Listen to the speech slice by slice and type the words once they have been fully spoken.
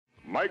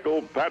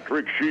Michael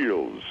Patrick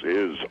Shields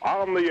is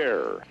on the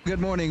air. Good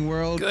morning,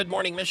 world. Good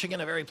morning, Michigan.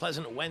 A very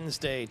pleasant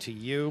Wednesday to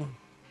you.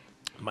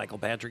 Michael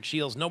Patrick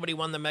Shields. Nobody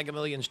won the Mega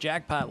Millions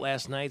jackpot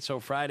last night, so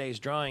Friday's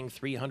drawing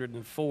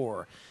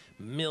 304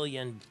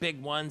 million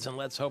big ones, and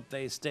let's hope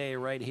they stay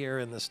right here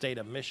in the state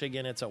of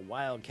Michigan. It's a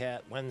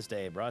Wildcat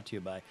Wednesday brought to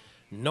you by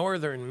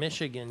Northern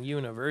Michigan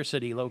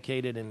University,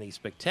 located in the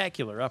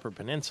spectacular Upper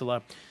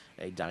Peninsula,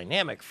 a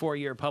dynamic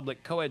four-year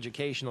public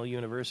coeducational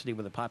university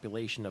with a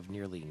population of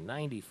nearly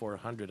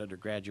 9,400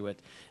 undergraduate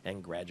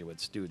and graduate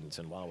students.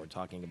 And while we're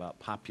talking about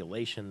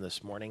population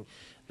this morning,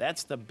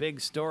 that's the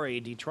big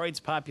story. Detroit's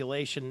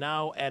population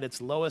now at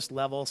its lowest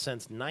level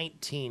since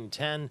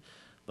 1910.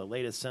 The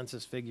latest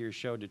census figures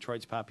show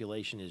Detroit's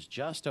population is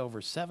just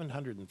over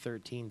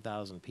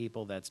 713,000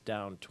 people. That's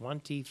down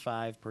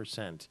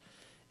 25%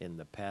 in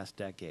the past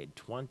decade.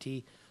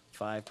 25%.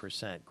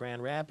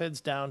 Grand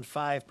Rapids down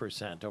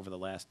 5% over the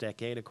last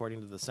decade, according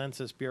to the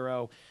Census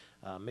Bureau.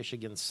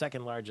 Michigan's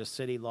second largest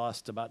city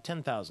lost about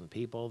 10,000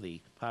 people.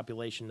 The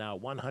population now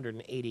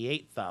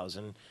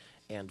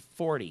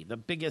 188,040. The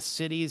biggest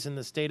cities in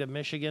the state of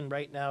Michigan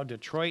right now: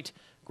 Detroit,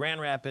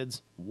 Grand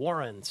Rapids,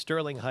 Warren,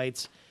 Sterling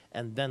Heights,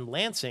 and then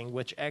Lansing,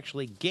 which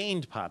actually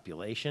gained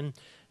population.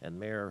 And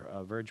Mayor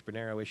Verge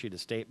Bernero issued a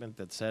statement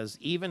that says,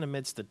 even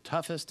amidst the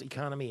toughest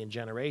economy in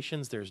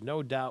generations, there's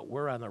no doubt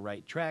we're on the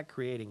right track,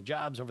 creating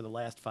jobs over the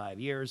last 5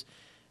 years.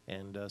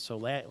 And so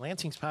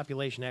Lansing's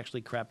population actually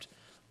crept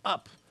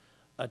up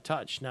a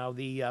touch. Now,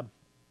 the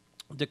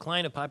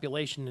decline of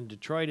population in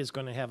Detroit is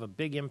going to have a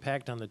big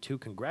impact on the two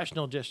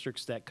congressional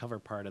districts that cover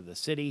part of the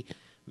city.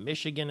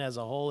 Michigan as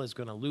a whole is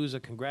going to lose a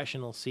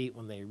congressional seat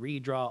when they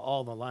redraw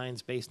all the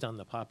lines based on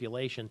the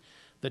population.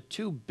 The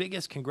two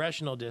biggest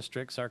congressional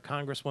districts are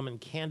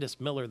Congresswoman Candace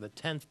Miller, the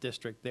 10th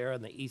district there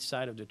on the east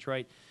side of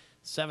Detroit,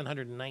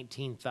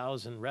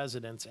 719,000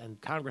 residents,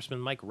 and Congressman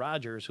Mike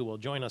Rogers, who will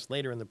join us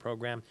later in the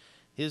program.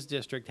 His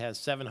district has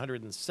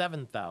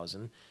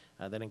 707,000.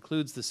 That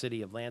includes the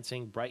city of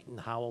Lansing, Brighton,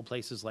 Howell,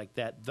 places like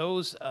that.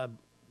 Those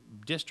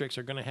districts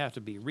are going to have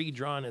to be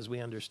redrawn, as we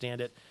understand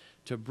it,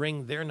 to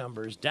bring their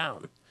numbers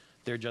down.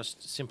 They're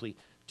just simply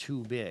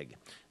too big.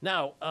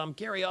 Now,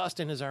 Gary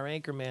Austin is our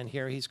anchor man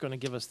here. He's going to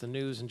give us the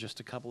news in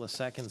just a couple of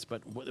seconds.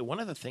 But one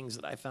of the things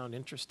that I found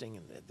interesting,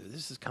 and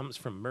this comes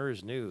from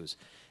MERS News,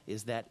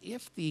 is that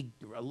if the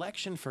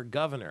election for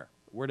governor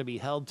were to be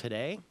held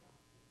today,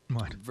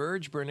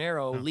 Verge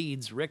Bernero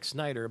leads Rick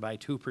Snyder by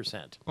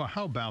 2%. Well,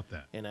 how about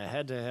that? In a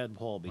head-to-head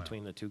poll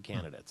between the two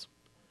candidates.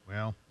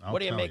 Well, what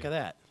do you make of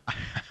that?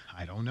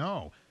 I don't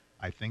know.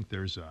 I think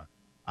there's a...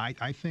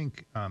 I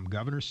think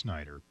Governor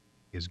Snyder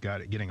is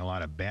getting a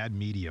lot of bad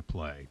media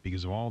play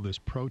because of all this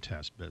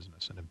protest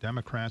business. And if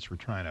Democrats were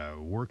trying to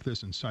work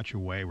this in such a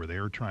way where they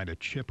were trying to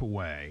chip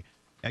away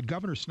at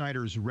Governor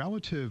Snyder's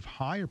relative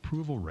high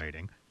approval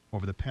rating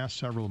over the past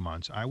several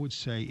months, I would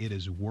say it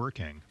is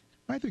working.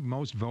 I think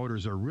most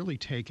voters are really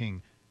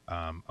taking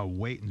a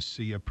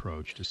wait-and-see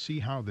approach to see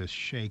how this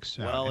shakes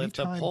out. Well, if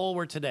the poll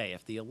were today,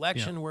 if the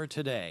election were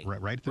today,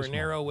 right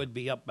Bernero would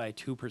be up by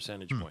 2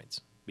 percentage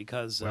points.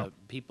 Because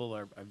people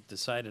have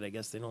decided, I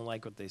guess, they don't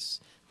like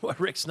what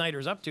Rick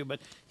Snyder's up to.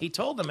 But he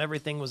told them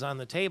everything was on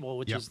the table,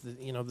 which is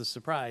the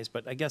surprise.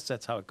 But I guess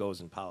that's how it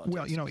goes in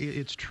politics. Well,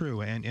 it's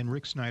true, and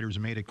Rick Snyder's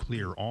made it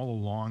clear all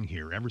along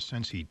here, ever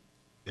since he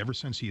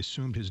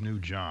assumed his new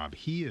job,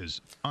 he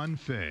is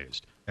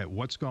unfazed at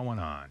what's going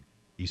on.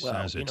 He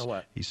says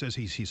He says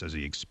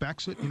he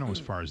expects it. As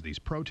far as these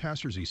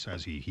protesters, he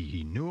says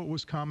he knew it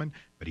was coming,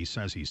 but he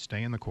says he's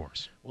staying the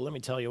course. Well, let me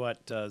tell you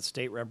what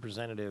state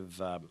representative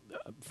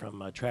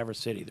from Traverse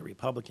City, the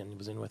Republican,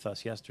 was in with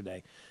us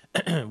yesterday,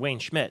 Wayne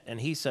Schmidt,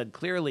 and he said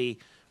clearly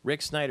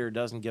Rick Snyder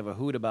doesn't give a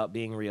hoot about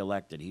being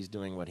reelected. He's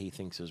doing what he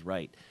thinks is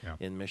right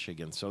in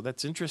Michigan. So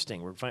that's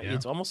interesting.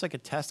 It's almost like a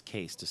test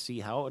case to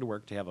see how it would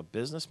work to have a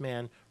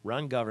businessman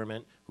run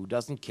government who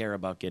doesn't care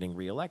about getting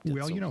reelected.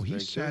 Well,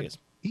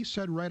 he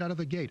said right out of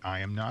the gate, I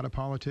am not a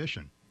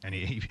politician. And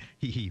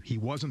he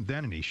wasn't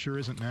then, and he sure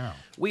isn't now.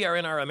 We are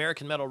in our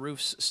American Metal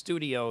Roofs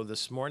studio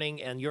this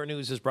morning, and your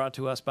news is brought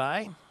to us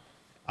by...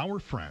 Our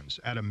friends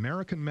at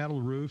American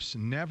Metal Roofs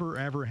never,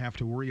 ever have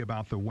to worry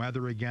about the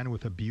weather again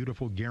with a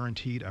beautiful,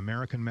 guaranteed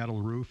American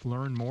Metal Roof.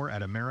 Learn more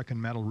at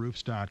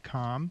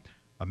AmericanMetalRoofs.com,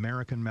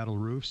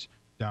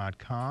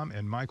 AmericanMetalRoofs.com.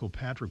 And Michael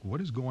Patrick,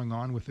 what is going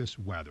on with this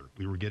weather?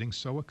 We were getting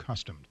so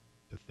accustomed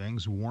to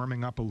things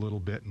warming up a little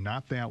bit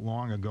not that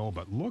long ago,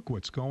 but look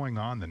what's going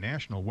on. The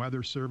National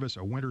Weather Service,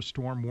 a winter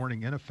storm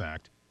warning in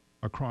effect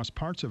across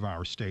parts of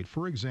our state.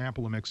 For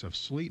example, a mix of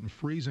sleet and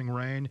freezing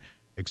rain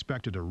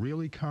expected to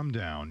really come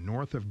down.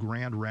 North of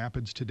Grand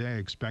Rapids today,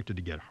 expected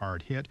to get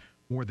hard hit.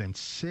 More than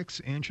 6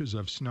 inches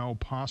of snow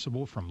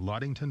possible from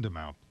Ludington to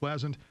Mount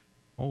Pleasant.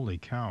 Holy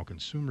cow,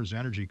 Consumers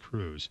Energy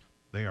crews,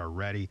 they are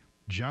ready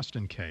just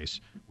in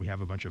case we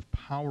have a bunch of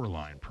power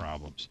line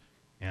problems.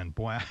 And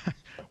boy,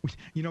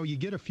 you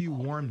get a few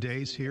warm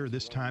days here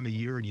this time of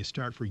year and you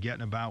start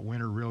forgetting about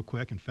winter real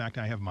quick. In fact,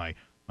 I have my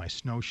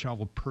snow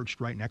shovel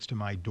perched right next to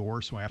my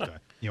door, so I have to,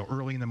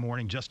 early in the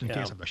morning, just in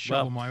case I have to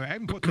shovel I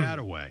haven't put that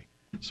away.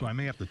 So I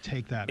may have to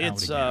take that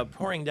It's out again.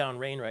 pouring down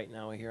rain right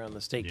now here on the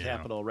state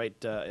capitol, right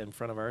in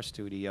front of our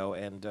studio.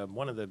 And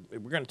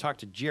we're going to talk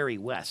to Jerry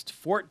West.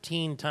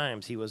 14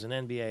 times he was an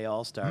NBA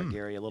All-Star,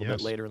 Gary, a little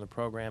bit later in the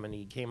program, and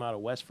he came out of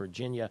West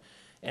Virginia.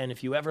 And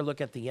if you ever look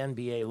at the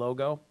NBA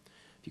logo,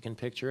 if you can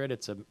picture it,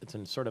 it's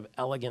a sort of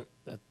elegant,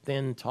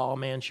 thin, tall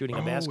man shooting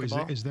a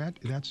basketball.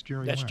 That's Jerry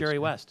West? That's Jerry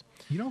West.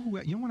 You know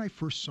when I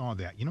first saw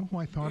that, you know who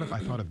I thought of? I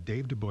thought of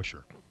Dave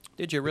DeBusschere.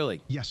 Did you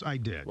really? Yes, I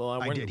did.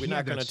 Well, I did. we're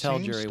not going to tell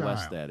Jerry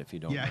West that if you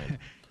don't mind.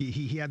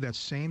 He had that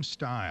same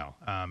style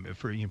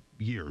for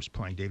years,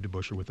 playing Dave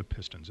DeBusschere with the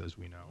Pistons, as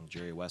we know.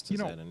 Jerry West has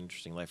had an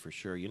interesting life for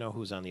sure. You know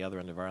who's on the other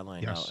end of our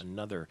line now?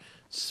 Another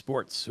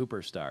sports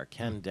superstar,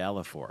 Ken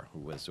Delafour, who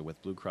was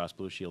with Blue Cross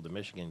Blue Shield of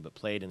Michigan, but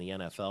played in the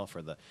NFL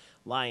for the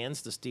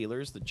Lions, the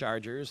Steelers, the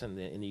Chargers, and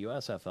in the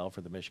USFL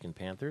for the Michigan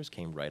Panthers.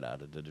 Came right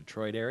out of the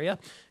Detroit area.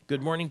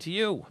 Good morning to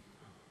you.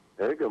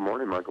 Hey, good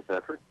morning, Michael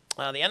Patrick.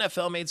 The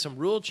NFL made some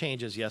rule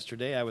changes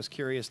yesterday. I was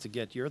curious to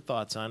get your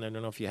thoughts on it. I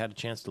don't know if you had a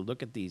chance to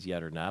look at these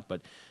yet or not,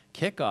 but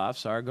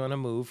kickoffs are going to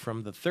move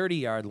from the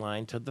 30-yard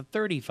line to the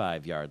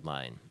 35-yard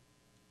line.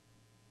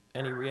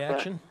 Any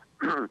reaction?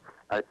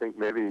 I think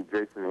maybe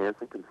Jason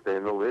Hansen can stay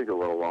in the league a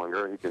little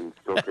longer. He can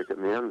still kick it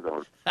in the end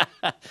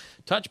zone.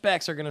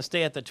 Touchbacks are going to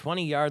stay at the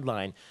 20-yard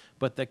line,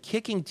 but the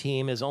kicking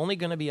team is only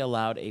going to be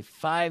allowed a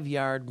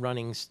 5-yard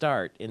running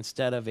start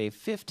instead of a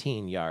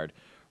 15-yard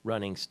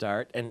running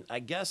start. And I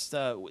guess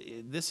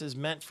this is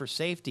meant for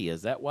safety.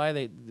 Is that why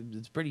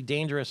it's pretty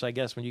dangerous, I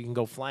guess, when you can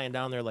go flying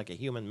down there like a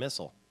human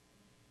missile?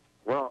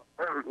 Well,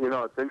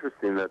 it's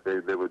interesting that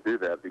they would do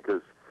that because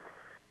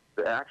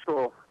the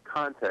actual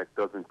contact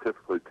doesn't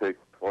typically take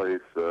place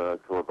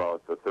till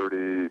about the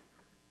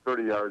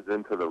 30 yards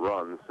into the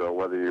run. So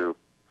whether you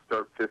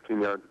start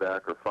 15 yards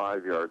back or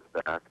 5 yards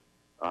back,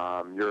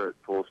 you're at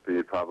full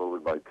speed probably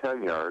by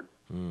 10 yards.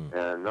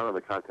 And none of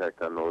the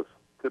contact on those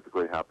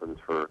typically happens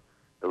for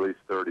at least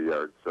 30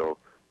 yards. So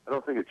I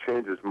don't think it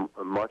changes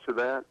much of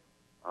that.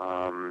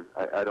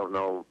 I don't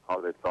know how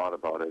they thought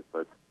about it,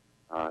 but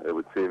it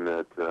would seem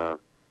that the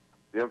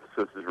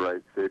emphasis is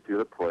right, safety of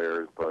the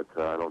players, but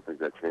I don't think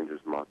that changes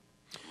much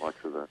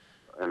of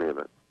any of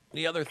it.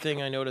 The other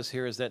thing I notice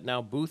here is that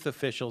now booth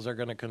officials are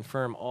going to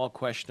confirm all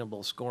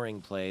questionable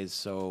scoring plays,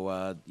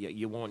 so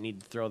you won't need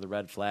to throw the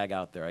red flag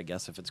out there. I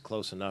guess if it's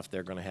close enough,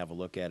 they're going to have a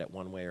look at it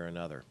one way or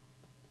another.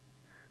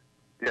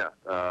 Yeah,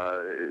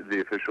 the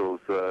officials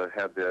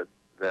had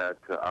that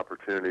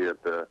opportunity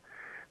at the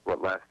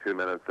last 2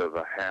 minutes of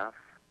a half,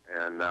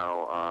 and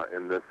now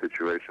in this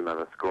situation on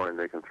a scoring,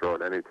 they can throw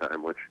it any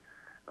time. Which,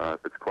 if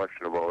it's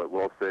questionable, it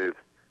will save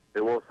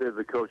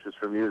the coaches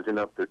from using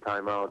up their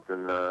timeouts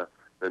and the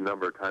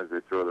number of times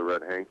they throw the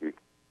red hanky.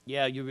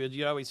 Yeah,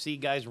 you always see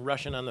guys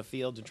rushing on the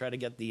field to try to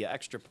get the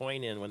extra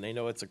point in when they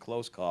know it's a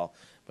close call.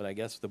 But I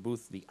guess the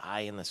booth, the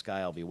eye in the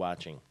sky, will be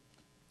watching.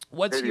 Do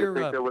you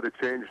think that would have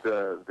changed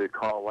the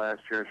call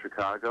last year in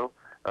Chicago?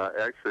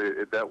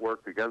 Actually, that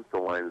worked against the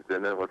Lions,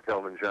 didn't it, with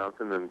Kelvin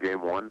Johnson in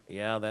Game 1?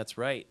 Yeah, that's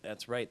right.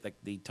 That's right.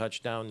 The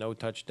touchdown, no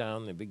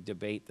touchdown, the big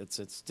debate. It's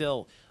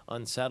still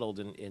unsettled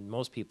in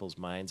most people's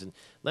minds. And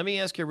let me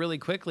ask you really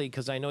quickly,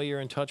 because I know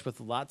you're in touch with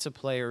lots of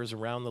players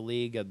around the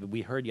league.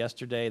 We heard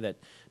yesterday that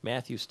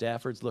Matthew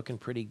Stafford's looking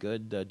pretty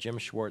good. Jim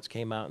Schwartz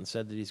came out and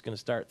said that he's going to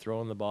start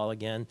throwing the ball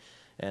again.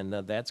 And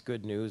that's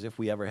good news if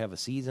we ever have a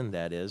season,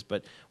 that is.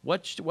 But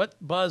what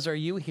buzz are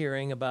you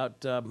hearing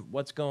about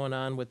what's going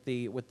on with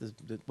the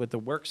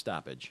work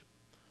stoppage?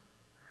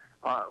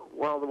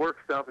 Well, the work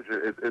stoppage,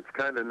 it's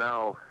kind of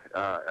now,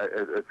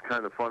 it's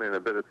kind of funny in a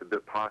bit. It's a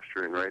bit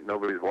posturing, right?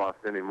 Nobody's lost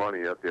any money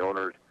yet. The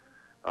owners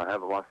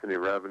haven't lost any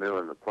revenue,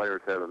 and the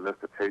players haven't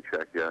missed a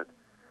paycheck yet.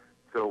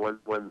 So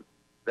when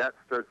that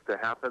starts to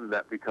happen,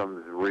 that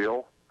becomes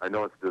real. I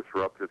know it's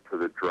disruptive to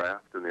the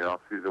draft and the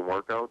off-season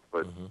workouts,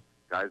 but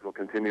guys will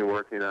continue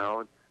working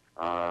out,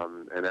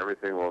 and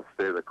everything will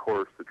stay the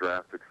course, the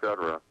draft,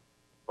 etc.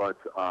 But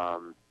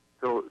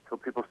till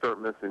people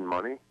start missing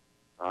money,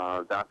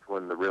 that's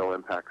when the real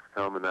impacts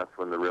come, and that's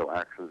when the real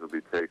actions will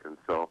be taken.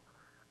 So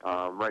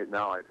right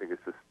now, I think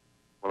it's just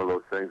one of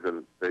those things,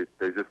 and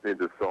they just need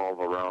to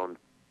solve around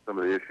some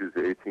of the issues,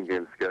 the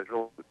 18-game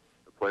schedule.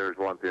 The players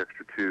want the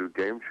extra 2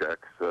 game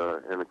checks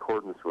in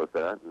accordance with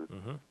that,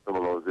 and some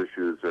of those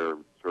issues are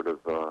sort of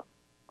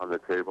on the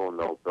table,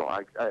 and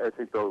I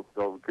think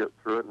they'll get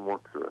through it and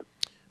work through it.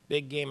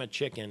 Big game of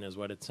chicken is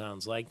what it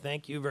sounds like.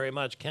 Thank you very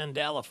much, Ken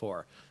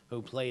Delafour,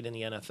 who played in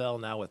the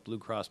NFL, now with Blue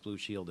Cross Blue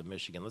Shield of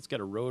Michigan. Let's get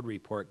a road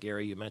report,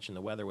 Gary. You mentioned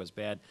the weather was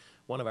bad.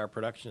 One of our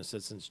production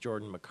assistants,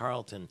 Jordan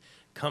McCarlton,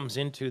 comes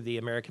into the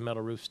American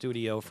Metal Roof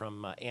studio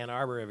from Ann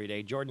Arbor every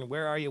day. Jordan,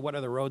 where are you? What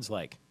are the roads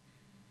like?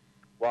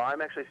 Well,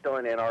 I'm actually still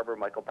in Ann Arbor,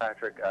 Michael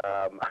Patrick.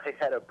 I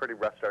had a pretty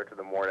rough start to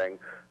the morning.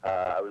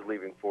 I was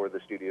leaving for the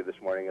studio this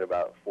morning at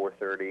about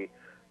 4:30.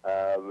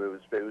 It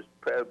was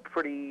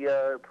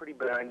pretty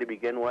benign to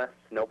begin with,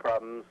 no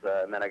problems.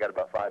 And then I got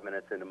about 5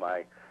 minutes into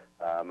my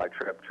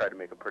trip, tried to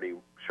make a pretty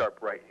sharp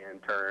right-hand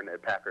turn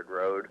at Packard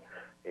Road,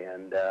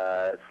 and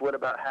slid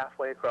about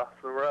halfway across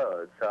the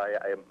road. So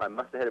I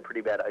must have hit a pretty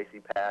bad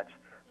icy patch.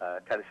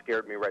 kind of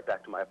scared me right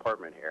back to my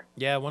apartment here.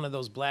 Yeah, one of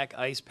those black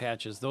ice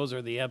patches. Those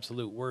are the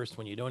absolute worst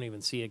when you don't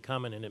even see it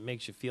coming, and it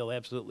makes you feel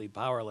absolutely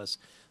powerless.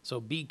 So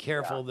be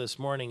careful this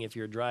morning if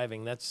you're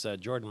driving. That's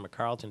Jordan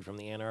McCarlton from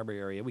the Ann Arbor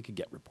area. We could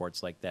get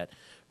reports like that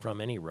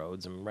from any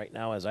roads. And right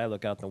now, as I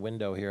look out the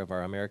window here of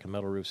our American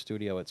Metal Roof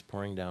studio, it's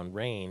pouring down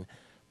rain.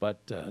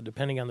 But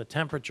depending on the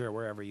temperature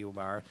wherever you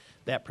are,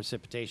 that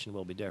precipitation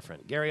will be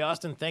different. Gary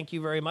Austin, thank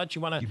you very much.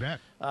 You bet.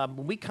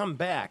 When we come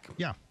back,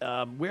 Yeah.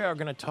 we are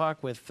going to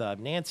talk with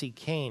Nancy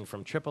Kane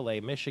from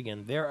AAA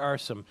Michigan. There are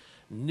some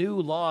new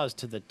laws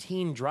to the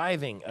teen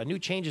driving, new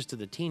changes to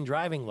the teen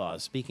driving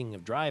laws, speaking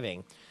of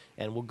driving,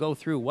 and we'll go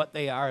through what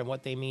they are and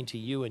what they mean to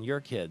you and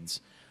your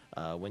kids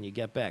when you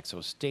get back.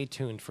 So stay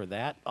tuned for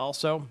that.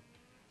 Also,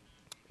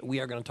 we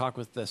are going to talk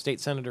with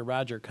State Senator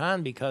Roger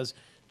Kahn because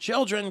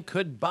children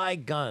could buy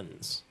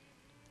guns,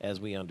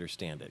 as we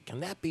understand it. Can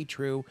that be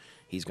true?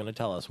 He's going to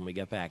tell us when we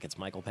get back. It's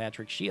Michael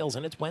Patrick Shields,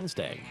 and it's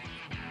Wednesday.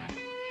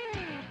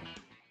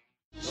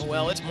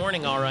 Well, it's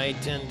morning, all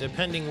right, and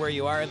depending where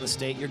you are in the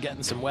state, you're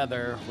getting some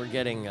weather. We're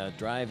getting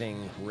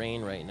driving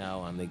rain right now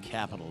on the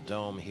Capitol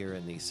Dome here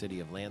in the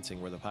city of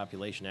Lansing, where the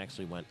population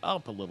actually went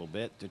up a little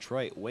bit.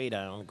 Detroit way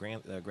down,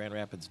 Grand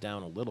Rapids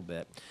down a little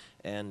bit.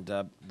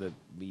 And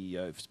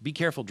be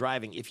careful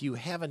driving. If you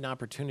have an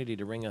opportunity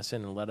to ring us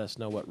in and let us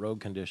know what road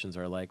conditions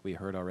are like, we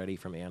heard already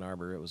from Ann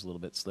Arbor. It was a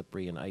little bit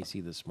slippery and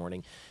icy this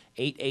morning.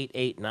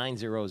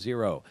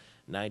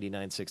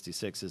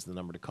 888-900-9966 is the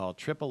number to call.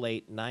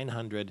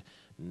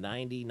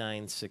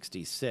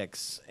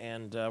 888-900-9966.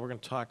 And we're going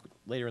to talk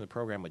later in the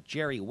program with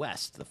Jerry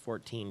West, the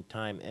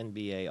 14-time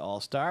NBA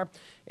All-Star.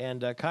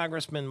 And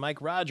Congressman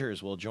Mike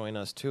Rogers will join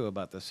us, too,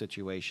 about the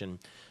situation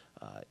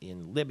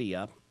in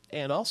Libya.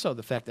 And also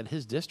the fact that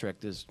his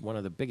district is one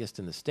of the biggest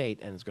in the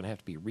state and is going to have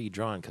to be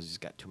redrawn because he's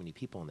got too many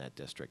people in that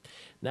district.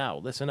 Now,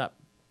 listen up,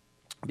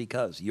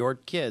 because your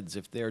kids,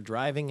 if they're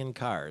driving in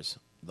cars,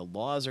 the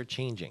laws are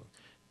changing.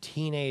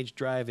 Teenage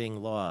driving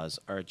laws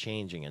are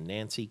changing. And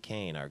Nancy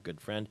Kane, our good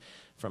friend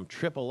from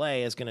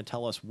AAA, is going to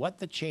tell us what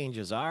the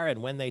changes are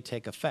and when they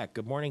take effect.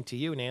 Good morning to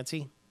you,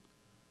 Nancy.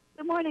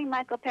 Good morning,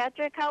 Michael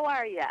Patrick. How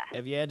are you?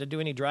 Have you had to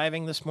do any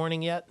driving this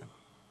morning yet?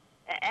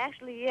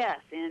 Actually, yes.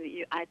 And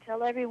I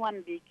tell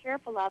everyone, be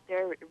careful out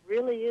there. It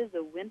really is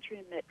a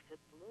wintry mix. It's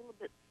a little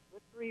bit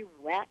slippery,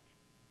 wet,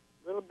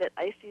 a little bit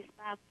icy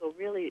spots. So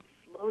really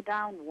slow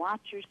down,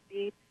 watch your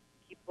speed,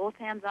 keep both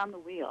hands on the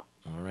wheel.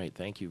 All right,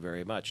 thank you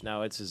very much.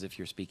 Now it's as if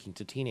you're speaking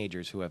to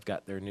teenagers who have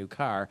got their new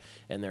car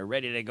and they're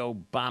ready to go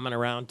bombing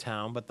around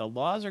town, but the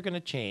laws are going to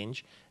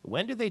change.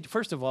 When do they,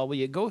 first of all, will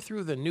you go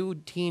through the new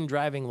teen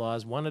driving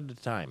laws one at a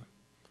time?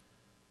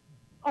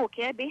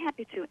 Okay, I'd be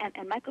happy to.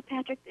 And Michael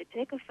Patrick, they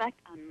take effect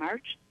on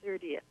March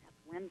 30th.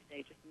 That's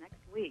Wednesday, just next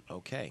week.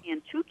 Okay.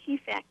 And two key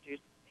factors,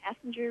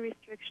 passenger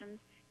restrictions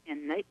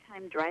and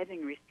nighttime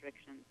driving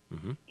restrictions.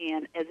 Mm-hmm.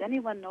 And as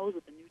anyone knows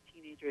with a new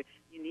teenager,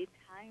 you need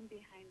time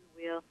behind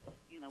the wheel,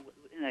 in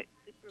a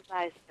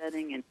supervised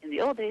setting. And in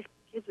the old days,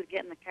 kids would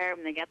get in the car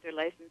when they got their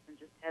license and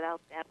just head out.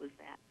 That was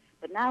that.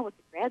 But now with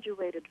the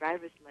graduated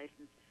driver's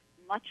license,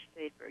 much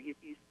safer. You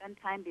spend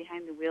time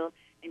behind the wheel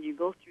and you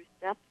go through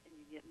steps and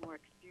you get more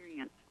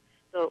experience.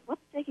 So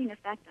what's taking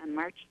effect on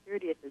March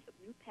 30th is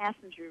new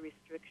passenger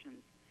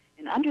restrictions.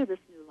 And under this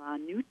new law,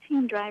 new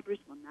teen drivers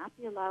will not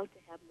be allowed to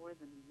have more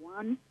than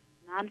one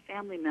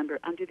non-family member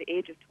under the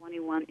age of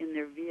 21 in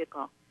their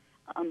vehicle,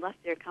 unless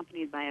they're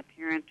accompanied by a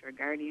parent or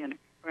guardian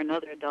or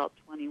another adult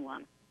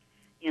 21.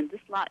 And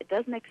this law, it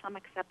does make some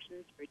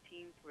exceptions for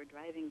teens who are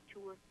driving to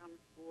or from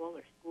school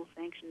or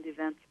school-sanctioned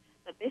events,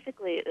 but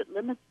basically it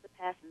limits the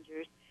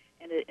passengers,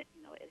 and it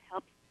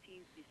helps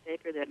teens be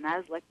safer. They're not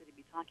as likely to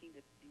be talking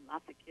to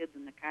lots of kids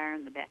in the car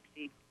in the back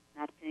seat,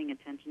 not paying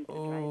attention to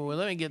driving. Oh, well,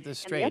 let me get this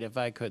straight, if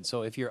I could.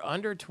 So if you're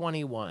under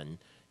 21,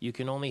 you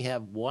can only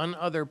have one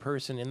other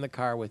person in the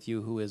car with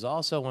you who is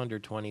also under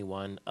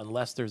 21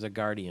 unless there's a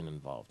guardian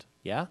involved.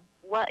 Yeah?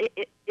 Well,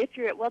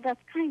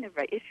 that's kind of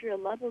right. If you're a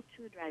level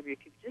 2 driver,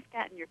 if you've just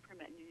gotten your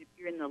permit and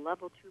you're in the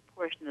level 2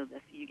 portion of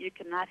this, you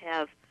cannot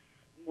have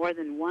more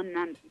than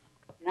one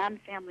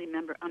non-family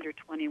member under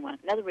 21.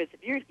 In other words,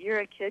 if you're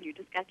a kid, you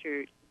just got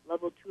your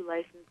level 2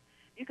 license,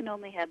 you can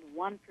only have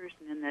one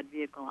person in that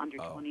vehicle under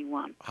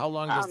 21. How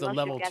long does the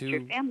level 2... Unless you've got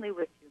your family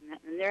with you,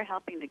 and they're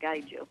helping to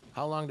guide you.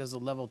 How long does the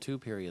level 2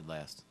 period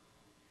last?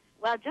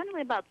 Well,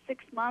 generally about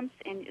 6 months,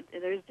 and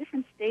there's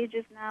different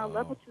stages now.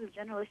 Level 2 is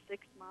generally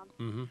 6 months.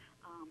 Mm-hmm.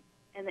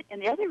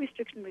 And the other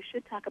restriction we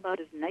should talk about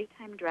is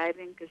nighttime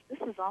driving, because this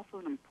is also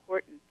an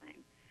important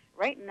thing.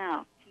 Right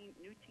now,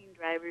 new teen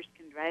drivers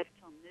can drive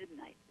till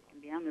midnight. They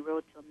can be on the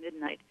road till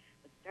midnight.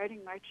 But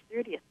starting March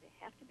 30th, they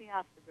have to be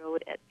off the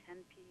road at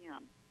 10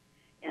 p.m.,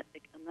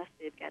 unless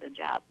they've got a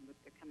job, if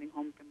they're coming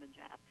home from a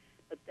job.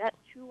 But that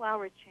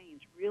 2-hour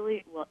change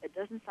really, well, it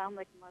doesn't sound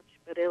like much,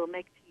 but it'll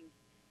make teens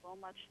so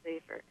much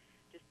safer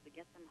just to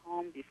get them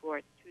home before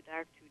it's too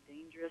dark, too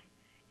dangerous,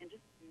 and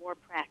just more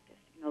practice.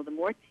 The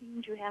more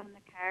teens you have in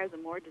the car, the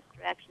more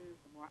distractions,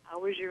 the more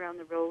hours you're on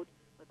the road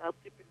without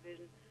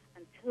supervision,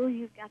 until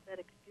you've got that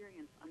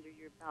experience under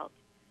your belt.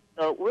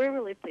 So we're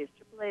really pleased.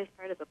 AAA is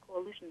part of a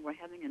coalition. We're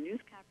having a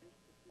news conference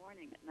this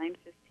morning at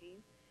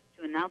 9:15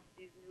 to announce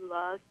these new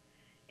laws.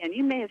 And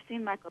you may have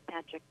seen, Michael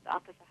Patrick, the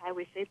Office of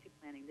Highway Safety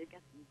Planning. They've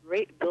got some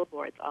great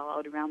billboards all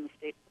out around the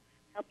state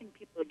helping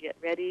people get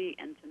ready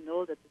and to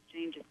know that the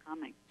change is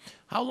coming.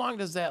 How long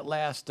does that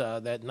last,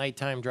 that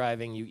nighttime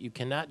driving? You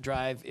cannot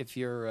drive if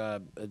you're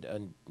a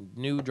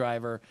new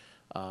driver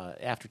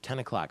after 10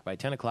 o'clock. By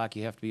 10 o'clock,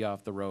 you have to be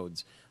off the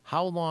roads.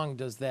 How long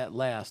does that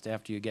last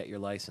after you get your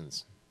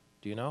license?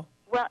 Do you know?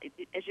 Well,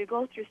 as you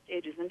go through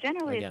stages, and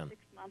generally Again. it's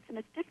 6 months, and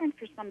it's different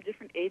for some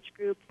different age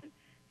groups. And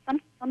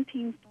some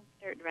teens don't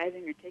start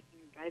driving or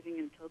driving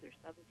until they're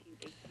 17,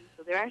 18.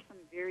 So there are some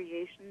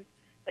variations,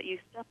 but you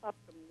step up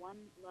from one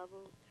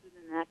level to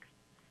the next.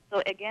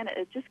 So again,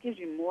 it just gives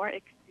you more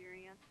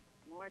experience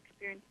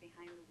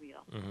behind the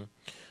wheel. Mm-hmm.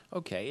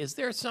 Okay. Is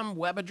there some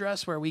web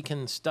address where we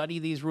can study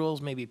these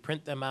rules, maybe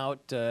print them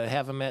out,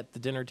 have them at the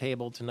dinner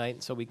table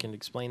tonight so we can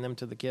explain them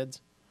to the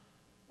kids?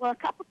 Well, a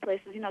couple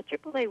places.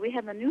 AAA, we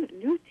have a new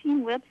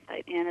teen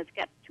website, and it's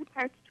got two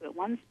parts to it.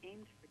 One's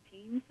aimed for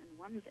teens, and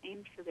one's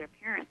aimed for their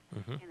parents.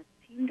 Mm-hmm. And it's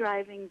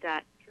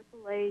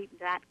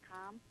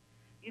teendriving.aaa.com.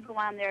 You go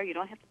on there. You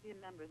don't have to be a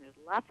member. There's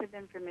lots of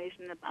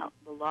information about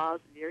the laws,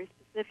 very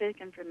specific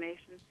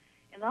information.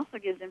 And it also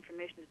gives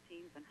information to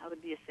teens on how to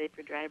be a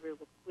safer driver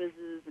with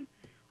quizzes and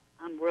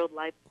on-world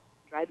life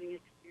driving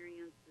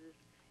experiences,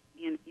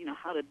 and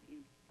how to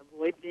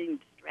avoid being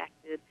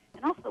distracted,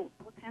 and also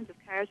what kinds of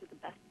cars are the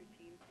best for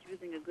teens,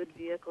 choosing a good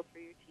vehicle for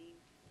your team.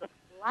 So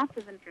lots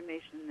of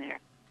information there.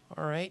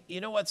 All right.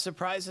 You know what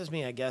surprises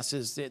me, I guess,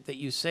 is that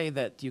you say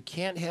that you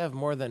can't have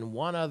more than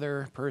one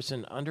other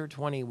person under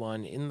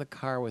 21 in the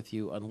car with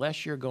you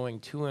unless you're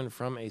going to and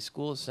from a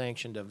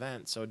school-sanctioned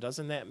event. So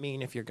doesn't that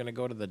mean if you're going to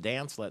go to the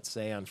dance, let's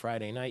say, on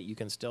Friday night, you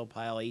can still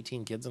pile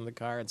 18 kids in the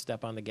car and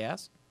step on the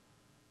gas?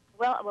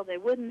 Well, they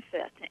wouldn't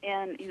fit.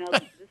 And,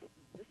 this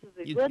is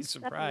a You'd good be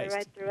step in surprised. the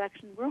right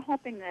direction. We're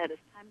hoping that as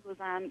time goes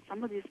on,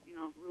 some of these,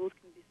 rules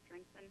can be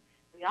strengthened.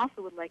 We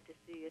also would like to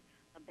see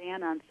a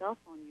ban on cell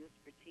phone use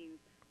for teens,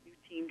 new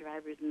teen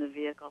drivers in the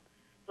vehicle.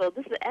 So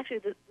this is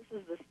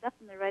the step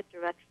in the right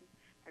direction.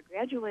 Our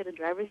graduated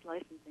driver's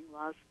licensing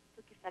laws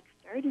took effect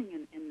starting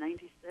in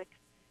 96,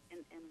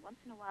 and once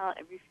in a while,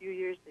 every few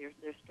years, they're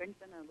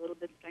strengthened, a little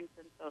bit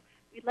strengthened. So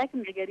we'd like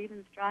them to get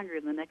even stronger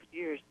in the next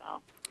year or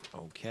so.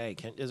 Okay.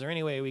 Is there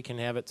any way we can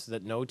have it so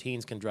that no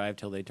teens can drive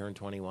till they turn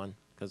 21?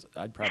 Because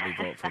I'd probably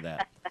vote for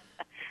that.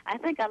 I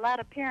think a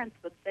lot of parents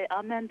would say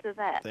amen to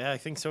that. Yeah, I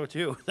think so,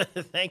 too.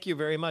 Thank you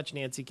very much,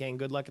 Nancy Kane.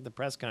 Good luck at the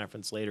press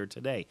conference later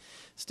today.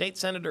 State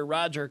Senator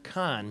Roger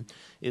Kahn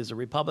is a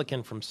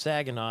Republican from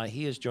Saginaw.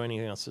 He is joining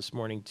us this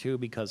morning, too,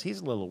 because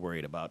he's a little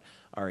worried about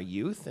our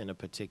youth and a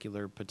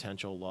particular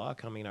potential law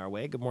coming our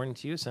way. Good morning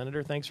to you,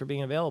 Senator. Thanks for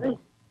being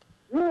available.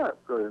 Yeah, it's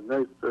really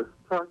nice to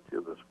talk to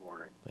you this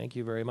morning. Thank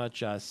you very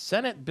much.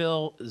 Senate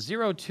Bill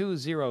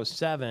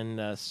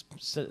 0207,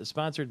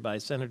 sponsored by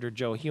Senator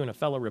Joe Hune, a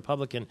fellow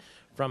Republican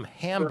from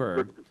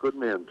Hamburg. Good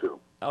man, too.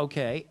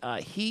 Okay.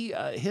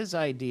 His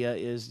idea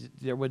is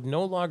there would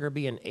no longer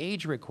be an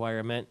age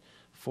requirement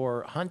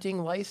for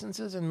hunting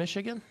licenses in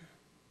Michigan?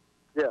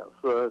 Yes,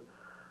 from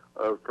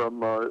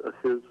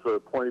his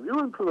point of view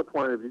and from the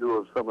point of view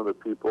of some of the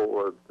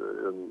people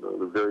in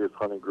the various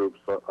hunting groups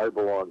I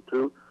belong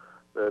to,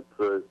 that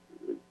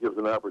gives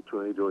an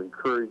opportunity to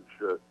encourage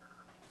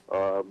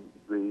the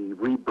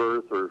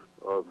rebirth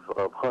of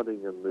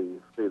hunting in the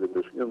state of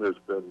Michigan. There's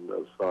been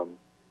some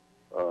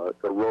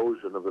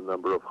erosion of the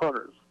number of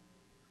hunters.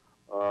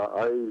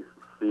 I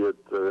see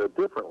it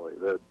differently,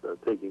 that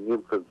taking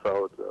infants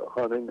out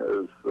hunting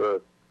is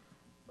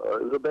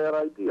a bad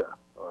idea.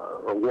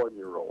 A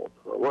 1-year-old.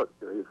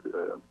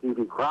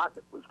 Davy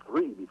Crockett was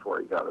 3 before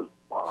he got his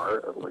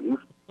bar, at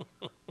least.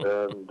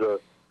 And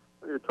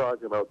when you're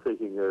talking about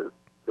taking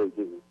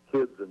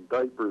kids in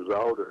diapers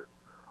out,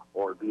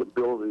 or the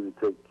ability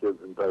to take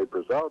kids in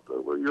diapers out,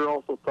 where you're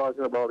also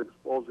talking about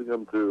exposing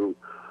them to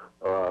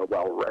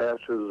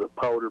rashes,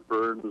 powder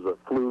burns,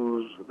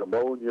 flus,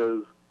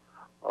 pneumonias,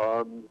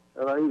 and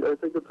I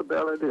think it's a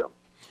bad idea.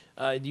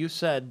 You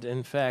said,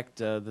 in fact,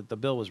 that the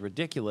bill was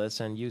ridiculous,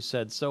 and you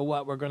said, so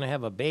what, we're going to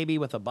have a baby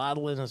with a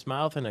bottle in his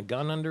mouth and a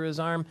gun under his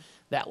arm?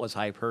 That was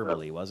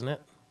hyperbole, wasn't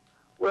it?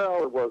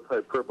 Well, it was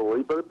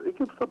hyperbole, but it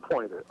gets the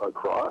point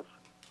across.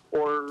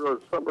 Or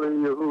somebody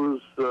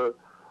who's has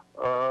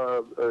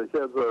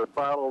a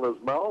bottle in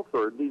his mouth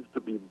or needs to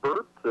be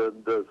burped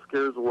and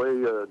scares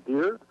away a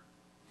deer.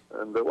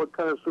 And what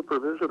kind of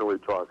supervision are we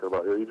talking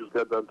about here? You just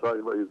got done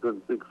talking about you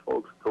didn't think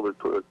folks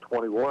until they're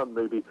 21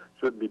 maybe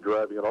shouldn't be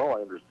driving at all.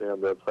 I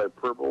understand that's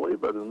hyperbole,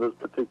 but in this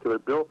particular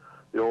bill,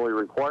 the only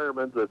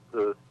requirement that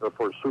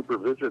for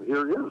supervision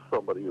here is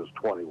somebody who's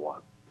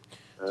 21.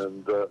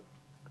 And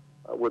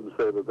I wouldn't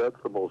say that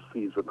that's the most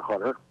seasoned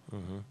hunter.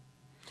 Mm-hmm.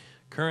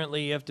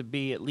 Currently, you have to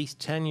be at least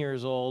 10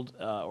 years old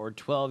or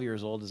 12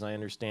 years old, as I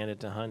understand it,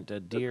 to hunt a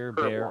deer,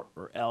 bear,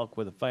 or elk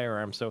with a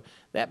firearm. So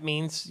that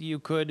means you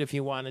could, if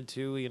you wanted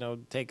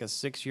to, take a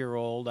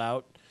 6-year-old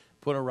out,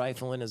 put a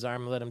rifle in his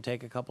arm, and let him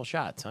take a couple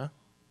shots, huh?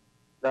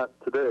 Not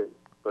today.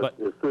 But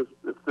if this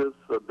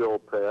bill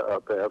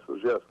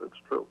passes, yes, it's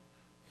true.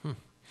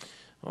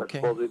 Okay.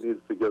 I suppose he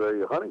needs to get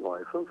a hunting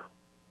license.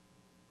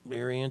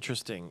 Very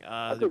interesting.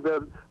 I think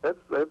that's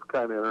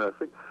kind of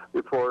interesting.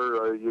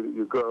 Before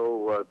you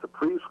go to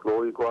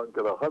preschool, you go out and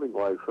get a hunting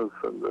license,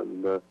 and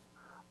then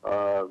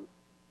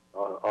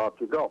off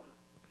you go.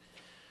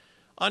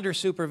 Under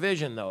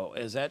supervision, though,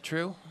 is that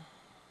true?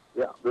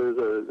 Yeah,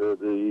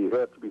 you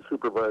have to be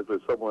supervised by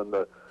someone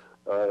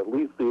at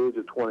least the age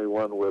of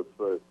 21 with,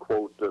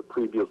 quote,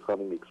 previous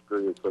hunting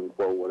experience,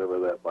 unquote, whatever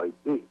that might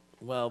be.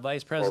 Well,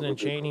 Vice President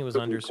Cheney was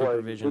under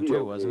supervision,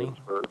 too, wasn't he?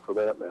 For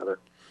that matter.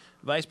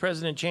 Vice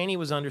President Cheney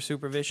was under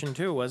supervision,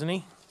 too, wasn't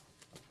he?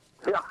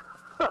 Yeah.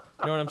 You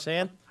know what I'm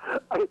saying?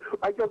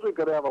 I guess we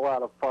could have a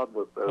lot of fun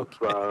with this,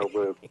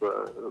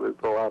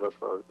 with a lot of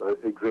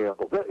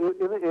examples.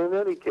 In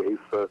any case,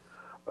 the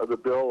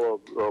bill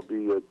will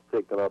be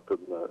taken up in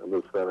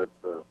the Senate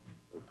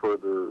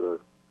further,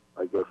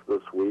 I guess,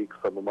 this week.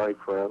 Some of my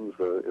friends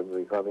in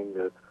the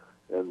hunting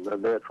and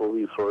natural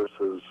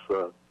resources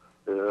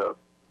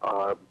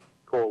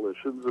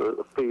coalitions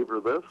favor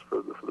this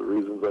for the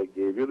reasons I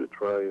gave you, to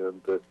try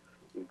and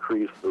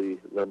increase the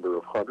number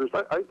of hunters.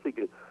 I think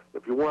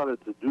if you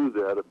wanted to do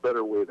that, a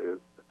better way to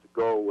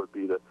go would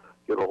be to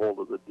get a hold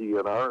of the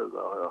DNR,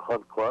 the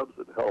hunt clubs,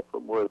 and help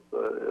them with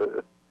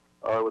an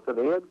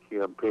ad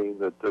campaign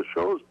that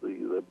shows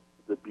the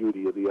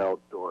beauty of the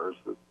outdoors,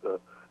 and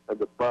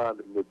the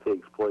bonding that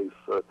takes place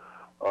with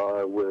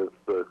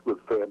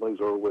families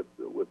or with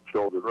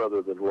children,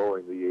 rather than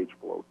lowering the age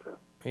below 10.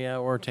 Yeah,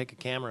 or take a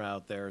camera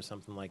out there or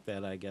something like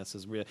that, I guess,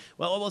 is real.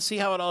 Well, we'll see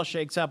how it all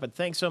shakes out, but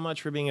thanks so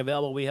much for being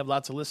available. We have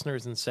lots of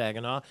listeners in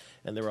Saginaw,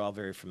 and they're all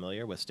very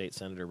familiar with State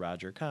Senator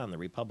Roger Kahn, the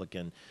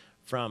Republican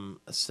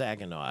from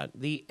Saginaw.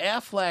 The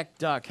Aflac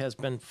duck has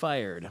been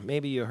fired.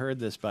 Maybe you heard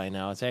this by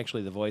now. It's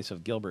actually the voice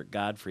of Gilbert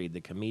Gottfried,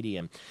 the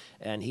comedian,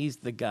 and he's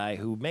the guy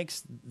who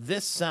makes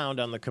this sound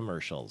on the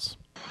commercials.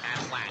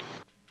 Aflac.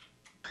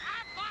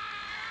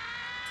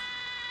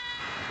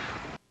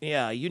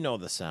 Yeah, you know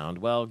the sound.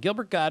 Well,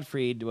 Gilbert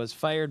Gottfried was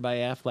fired by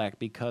Aflac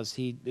because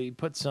he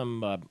put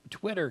some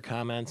Twitter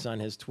comments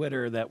on his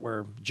Twitter that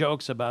were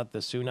jokes about the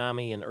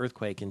tsunami and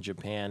earthquake in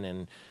Japan,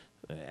 and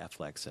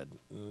Aflac said,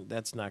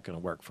 that's not going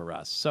to work for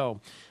us. So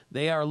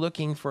they are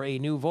looking for a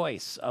new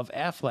voice of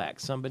Aflac,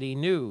 somebody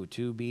new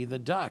to be the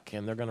duck,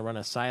 and they're going to run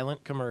a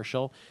silent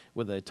commercial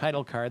with a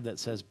title card that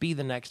says, "Be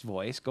the next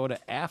voice." Go to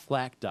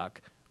Aflac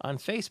Duck on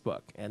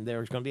Facebook, and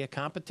there's going to be a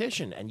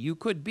competition, and you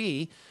could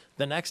be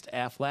the next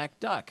Aflac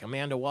duck.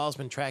 Amanda Wall's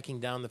been tracking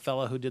down the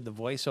fellow who did the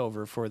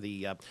voiceover for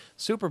the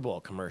Super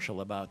Bowl commercial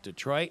about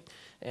Detroit,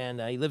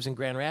 and he lives in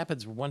Grand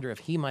Rapids. Wonder if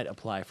he might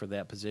apply for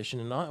that position,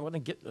 and I want to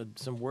get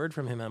some word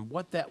from him on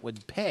what that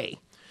would pay.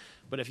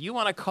 But if you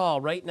want to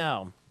call right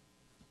now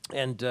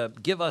and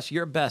give us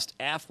your best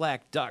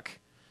Aflac duck,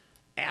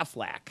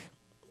 Aflac,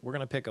 we're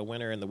going to pick a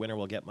winner, and the winner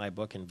will get my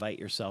book, Invite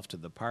Yourself to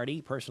the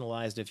Party,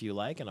 personalized if you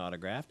like, and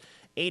autographed.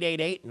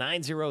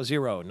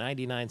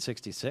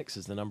 888-900-9966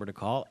 is the number to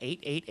call.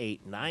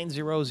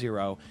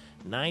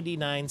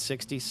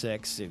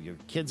 888-900-9966. If your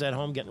kid's at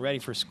home getting ready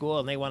for school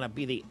and they want to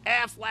be the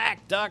Aflac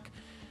duck,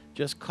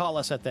 just call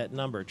us at that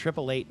number,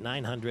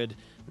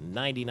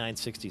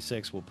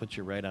 888-900-9966. We'll put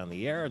you right on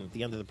the air, and at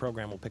the end of the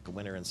program, we'll pick a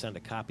winner and send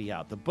a copy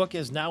out. The book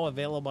is now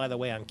available, by the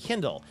way, on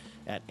Kindle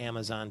at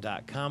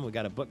Amazon.com. We've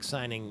got a book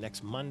signing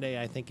next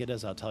Monday, I think it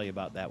is. I'll tell you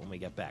about that when we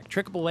get back.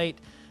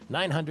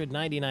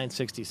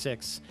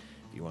 888-900-9966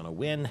 if you want to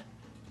win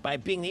by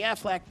being the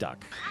Aflac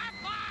duck.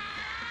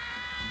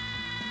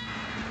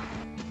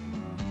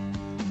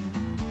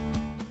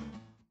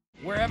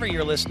 Wherever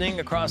you're listening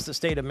across the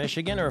state of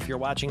Michigan, or if you're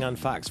watching on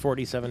Fox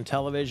 47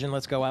 television,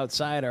 let's go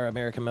outside our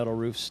American Metal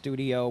Roof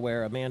studio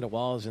where Amanda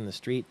Wall is in the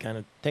street, kind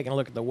of taking a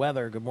look at the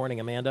weather. Good morning,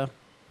 Amanda.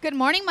 Good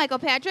morning, Michael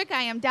Patrick.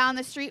 I am down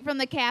the street from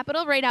the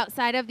Capitol, right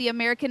outside of the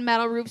American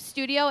Metal Roof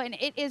studio, and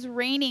it is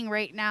raining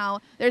right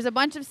now. There's a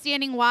bunch of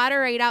standing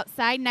water right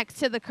outside next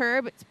to the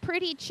curb. It's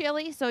pretty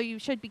chilly, so you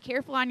should be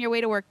careful on your way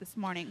to work this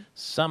morning.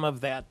 Some of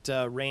that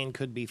rain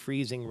could be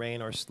freezing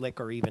rain or slick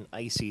or even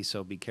icy,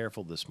 so be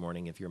careful this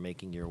morning if you're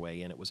making your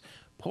way in. It was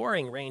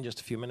pouring rain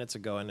just a few minutes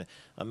ago, and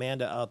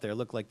Amanda out there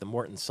looked like the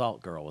Morton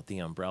Salt girl with the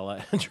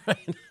umbrella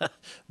trying to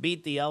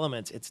beat the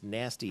elements. It's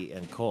nasty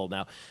and cold.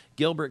 Now,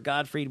 Gilbert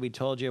Gottfried, we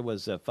told you,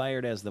 was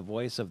fired as the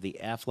voice of the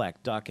Aflac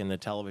duck in the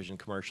television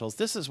commercials.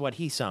 This is what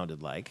he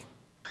sounded like.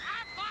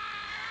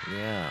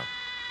 Yeah.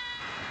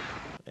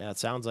 Yeah, it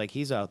sounds like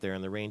he's out there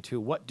in the rain,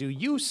 too. What do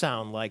you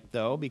sound like,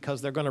 though?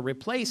 Because they're going to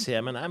replace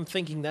him, and I'm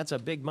thinking that's a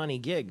big money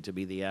gig to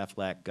be the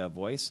Aflac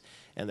voice,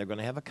 and they're going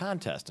to have a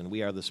contest, and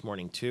we are this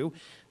morning, too.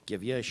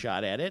 Give you a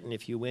shot at it, and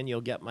if you win, you'll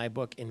get my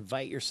book,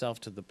 Invite Yourself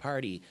to the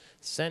Party,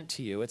 sent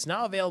to you. It's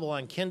now available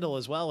on Kindle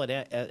as well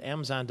at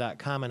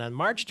Amazon.com, and on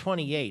March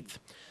 28th,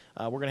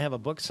 we're going to have a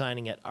book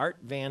signing at Art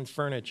Van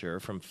Furniture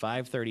from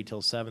 5:30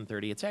 till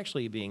 7:30. It's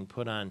actually being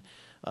put on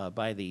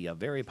by the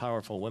very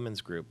powerful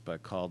women's group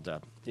called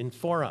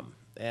Inforum.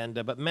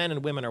 But men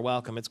and women are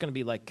welcome. It's going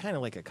to be kind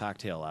of like a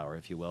cocktail hour,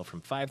 if you will,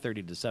 from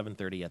 5:30 to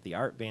 7:30 at the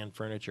Art Van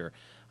Furniture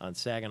on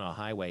Saginaw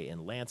Highway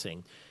in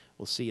Lansing.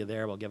 We'll see you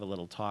there. We'll give a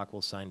little talk.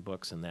 We'll sign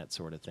books and that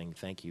sort of thing.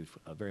 Thank you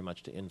very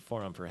much to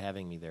Inforum for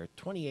having me there.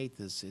 28th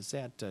is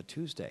that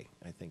Tuesday,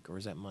 I think, or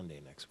is that Monday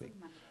next week?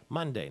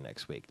 Monday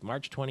next week,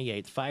 March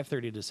 28th,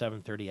 5:30 to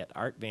 7:30 at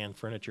Art Van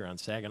Furniture on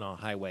Saginaw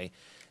Highway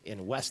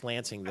in West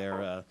Lansing.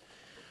 There,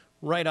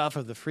 right off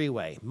of the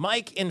freeway.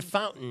 Mike in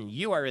Fountain,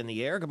 you are in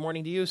the air. Good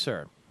morning to you,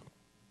 sir.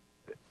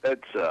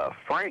 It's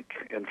Frank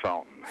in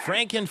Fountain.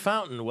 Frank in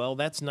Fountain. Well,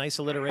 that's nice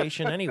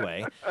alliteration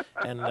anyway.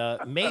 And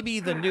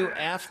maybe the new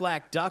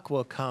Aflac duck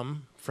will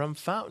come from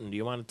Fountain. Do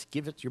you want to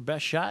give it your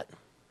best shot?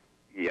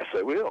 Yes,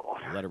 I will.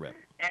 Let it rip.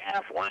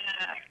 Aflac.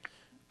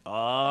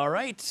 All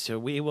right. So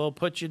we will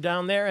put you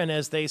down there. And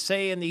as they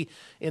say in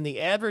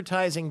the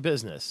advertising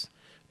business,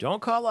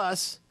 don't call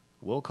us.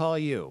 We'll call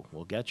you.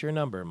 We'll get your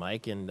number,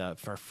 Mike. And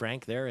for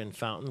Frank there in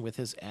Fountain with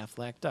his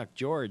Aflac duck.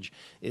 George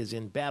is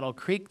in Battle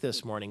Creek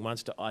this morning,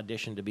 wants to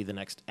audition to be the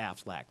next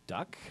Aflac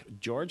duck.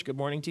 George, good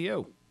morning to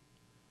you.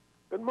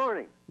 Good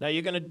morning. Now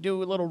you're going to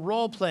do a little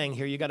role playing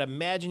here. You got to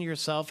imagine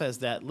yourself as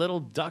that little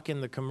duck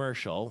in the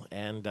commercial.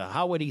 And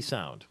how would he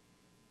sound?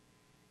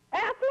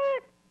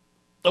 Aflac.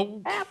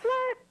 Oh. Aflac.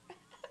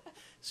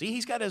 See,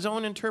 he's got his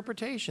own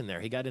interpretation there.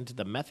 He got into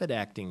the method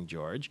acting,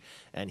 George,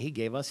 and he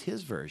gave us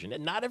his version.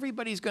 And not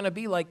everybody's going to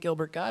be like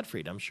Gilbert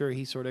Gottfried. I'm sure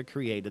he sort of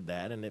created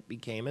that, and it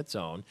became its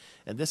own.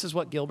 And this is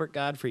what Gilbert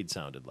Gottfried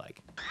sounded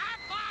like.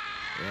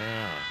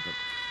 Yeah, but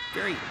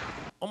very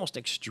almost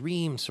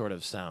extreme sort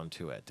of sound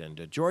to it.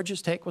 And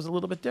George's take was a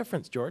little bit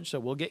different, George. So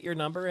we'll get your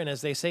number, and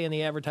as they say in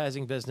the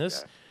advertising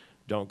business,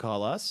 don't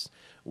call us.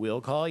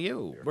 We'll call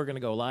you. We're going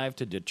to go live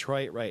to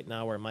Detroit right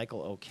now where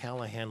Michael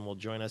O'Callahan will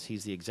join us.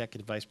 He's the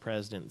Executive Vice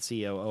President and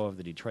COO of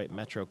the Detroit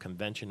Metro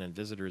Convention and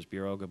Visitors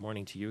Bureau. Good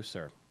morning to you,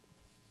 sir.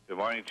 Good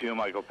morning to you,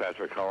 Michael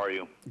Patrick. How are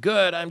you?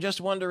 Good. I'm just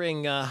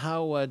wondering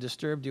how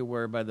disturbed you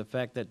were by the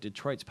fact that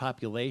Detroit's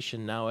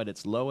population now at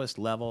its lowest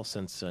level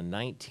since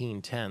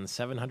 1910,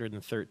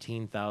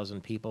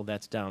 713,000 people.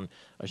 That's down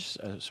a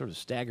sort of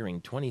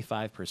staggering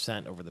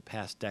 25% over the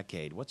past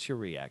decade. What's your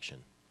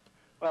reaction?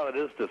 Well, it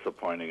is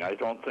disappointing. I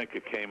don't think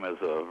it came as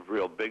a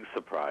real big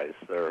surprise.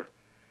 With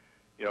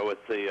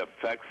the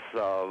effects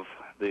of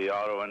the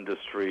auto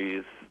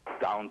industry's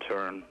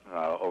downturn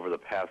over the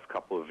past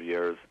couple of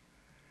years,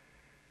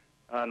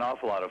 an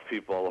awful lot of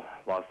people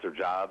lost their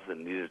jobs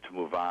and needed to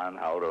move on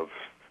out of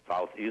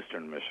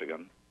southeastern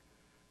Michigan.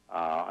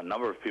 A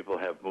number of people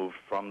have moved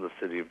from the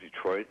city of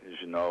Detroit, as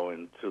you know,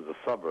 into the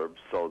suburbs,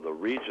 so the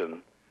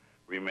region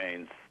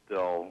remains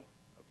still a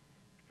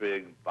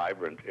big,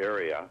 vibrant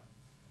area.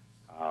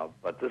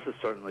 But this is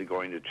certainly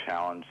going to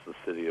challenge the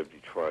city of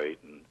Detroit.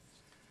 And,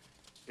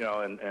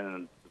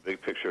 and the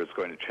big picture, it's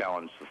going to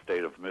challenge the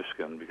state of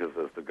Michigan because,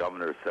 as the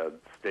governor said,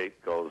 the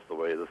state goes the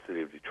way the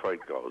city of Detroit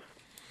goes.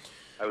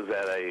 I was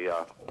at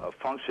a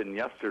function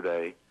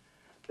yesterday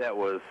that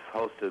was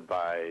hosted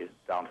by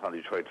Downtown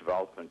Detroit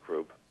Development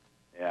Group,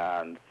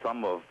 and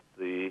some of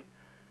the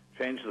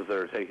changes that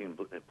are taking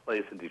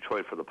place in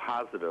Detroit for the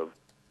positive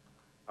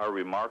are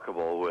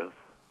remarkable with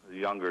the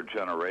younger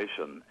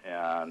generation.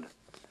 And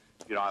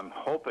I'm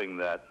hoping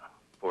that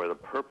for the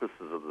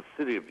purposes of the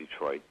city of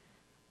Detroit,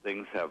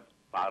 things have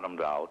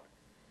bottomed out,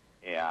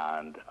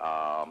 and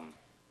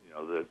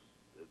that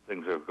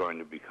things are going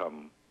to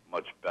become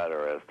much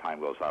better as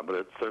time goes on. But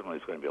it certainly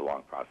is going to be a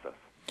long process.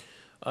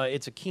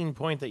 It's a keen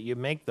point that you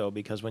make, though,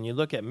 because when you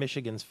look at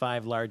Michigan's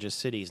 5 largest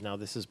cities, now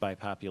this is by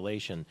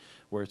population,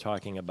 we're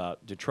talking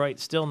about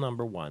Detroit still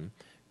number 1,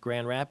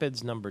 Grand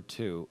Rapids number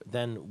 2,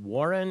 then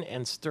Warren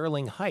and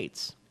Sterling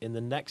Heights in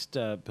the next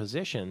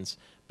positions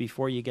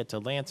before you get to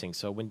Lansing.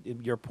 So when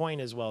your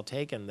point is well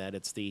taken that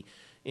it's the,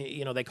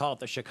 they call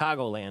it the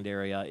Chicagoland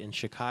area in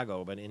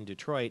Chicago, but in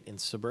Detroit, in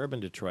suburban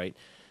Detroit,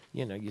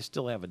 you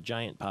still have a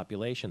giant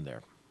population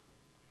there.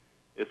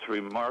 It's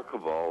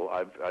remarkable.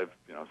 I've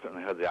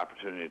certainly had the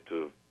opportunity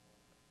to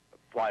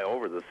fly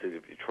over the city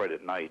of Detroit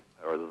at night,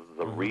 or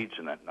the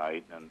region at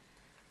night, and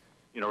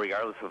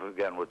regardless of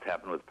again what's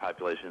happened with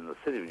population in the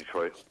city of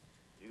Detroit,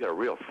 you get a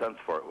real sense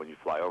for it when you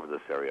fly over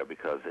this area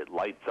because it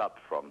lights up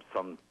from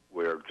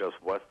somewhere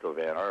just west of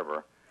Ann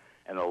Arbor,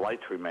 and the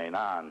lights remain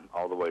on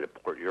all the way to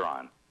Port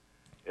Huron.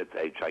 It's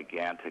a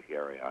gigantic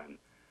area, and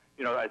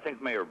I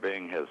think Mayor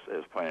Bing has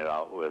pointed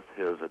out with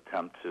his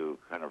attempt to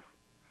kind of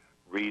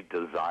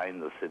redesign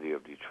the city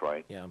of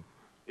Detroit. Yeah.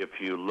 If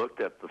you looked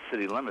at the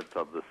city limits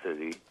of the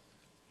city,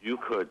 you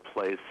could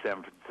place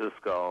San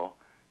Francisco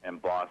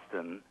and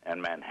Boston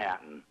and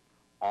Manhattan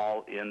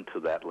all into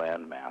that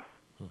landmass.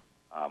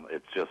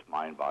 It's just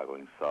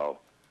mind-boggling. So,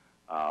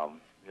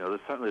 there's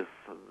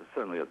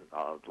certainly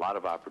a lot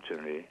of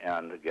opportunity,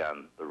 and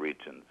again, the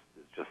region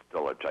is just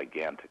still a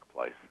gigantic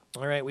place.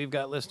 All right, we've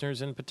got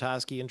listeners in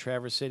Petoskey and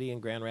Traverse City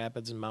and Grand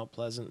Rapids and Mount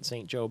Pleasant,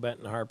 St. Joe,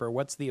 Benton, Harper.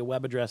 What's the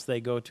web address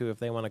they go to if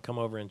they want to come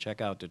over and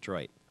check out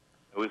Detroit?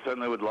 We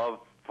certainly would love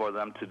for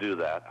them to do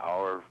that.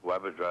 Our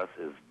web address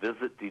is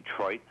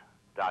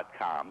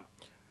visitdetroit.com.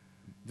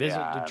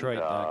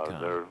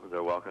 Visitdetroit.com.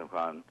 They're welcome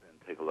upon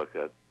and take a look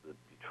at the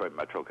Detroit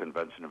Metro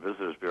Convention and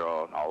Visitors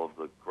Bureau and all of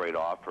the great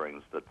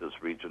offerings that this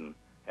region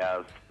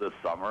has this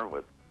summer.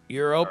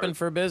 You're open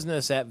for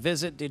business at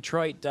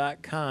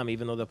visitdetroit.com,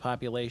 even though the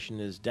population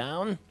is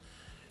down.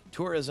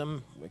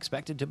 Tourism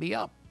expected to be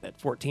up at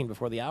 14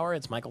 before the hour.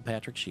 It's Michael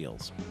Patrick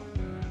Shields.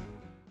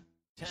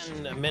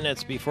 10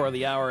 minutes before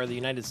the hour, the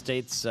United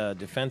States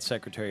Defense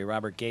Secretary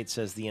Robert Gates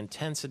says the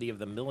intensity of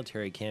the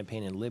military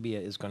campaign in Libya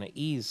is going to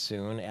ease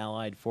soon.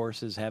 Allied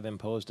forces have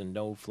imposed a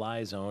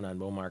no-fly zone on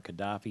Muammar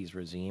Gaddafi's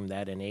regime.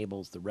 That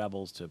enables the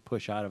rebels to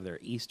push out of their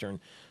eastern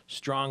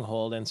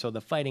stronghold, and so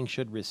the fighting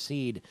should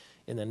recede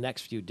in the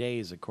next few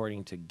days,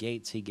 according to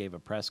Gates. He gave a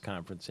press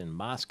conference in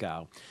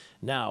Moscow.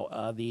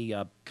 Now,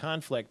 the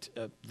conflict,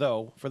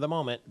 though, for the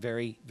moment,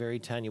 very, very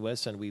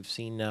tenuous, and we've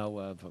seen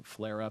now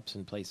flare-ups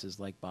in places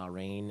like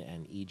Bahrain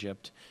and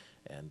Egypt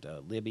and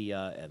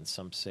Libya, and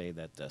some say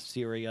that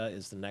Syria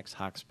is the next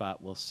hot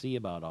spot. We'll see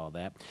about all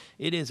that.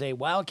 It is a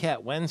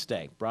Wildcat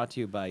Wednesday, brought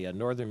to you by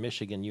Northern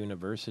Michigan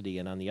University,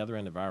 and on the other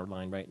end of our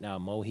line right now,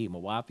 Mohi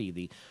Mawafi,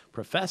 the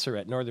professor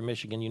at Northern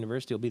Michigan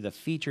University, will be the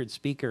featured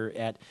speaker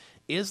at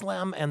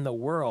Islam and the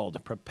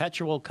World,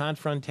 Perpetual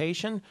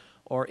Confrontation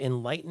or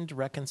Enlightened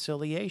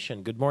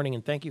Reconciliation. Good morning,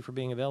 and thank you for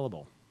being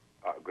available.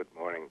 Good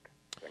morning.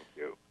 Thank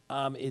you.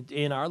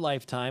 In our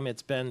lifetime,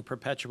 it's been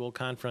perpetual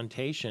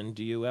confrontation.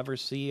 Do you ever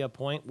see a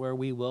point where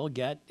we will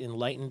get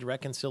enlightened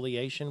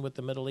reconciliation with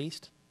the Middle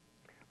East?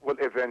 Well,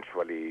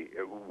 eventually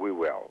we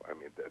will. I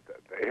mean,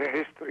 the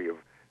history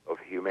of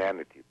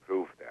humanity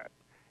proved that.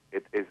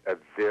 It is a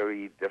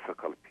very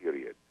difficult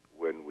period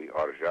when we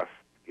are just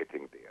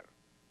getting there.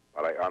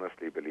 But I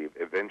honestly believe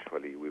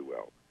eventually we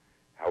will.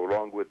 How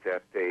long would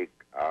that take?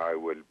 I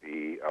will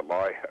be a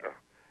liar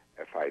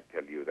if I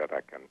tell you that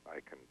I can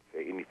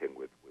say anything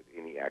with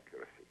any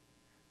accuracy.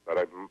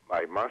 But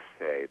I must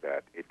say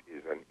that it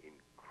is an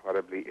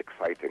incredibly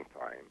exciting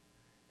time,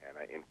 and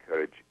I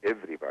encourage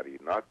everybody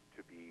not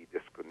to be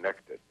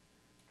disconnected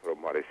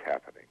from what is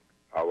happening.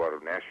 Our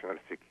national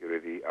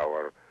security,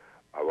 our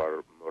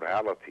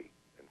morality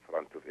in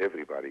front of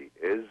everybody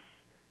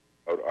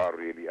are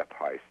really at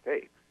high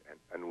stakes,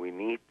 and we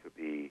need to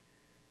be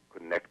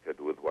connected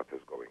with what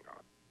is going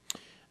on.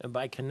 And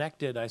by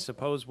connected, I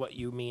suppose what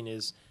you mean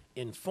is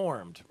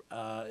informed.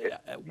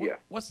 Yes.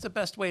 What's the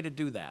best way to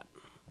do that?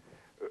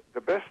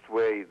 The best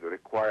way to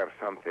require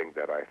something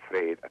that I'm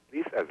afraid, at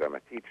least as I'm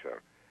a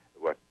teacher,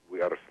 what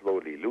we are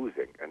slowly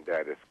losing, and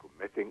that is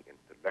committing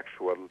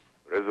intellectual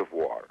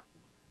reservoir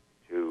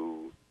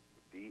to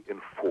be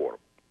informed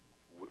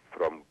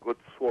from good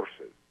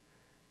sources.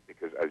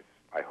 Because as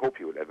I hope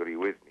you will agree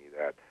with me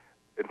that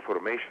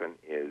information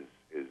is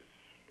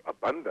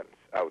abundance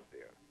out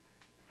there.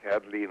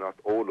 Sadly, not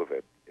all of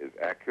it is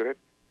accurate,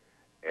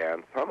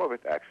 and some of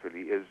it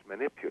actually is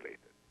manipulated.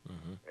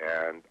 Mm-hmm.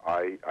 And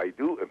I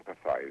do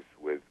empathize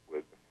with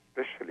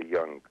especially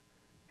young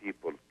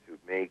people to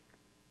make,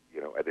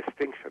 a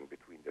distinction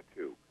between the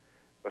two.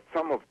 But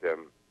some of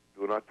them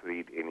do not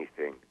read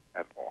anything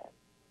at all.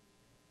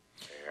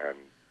 And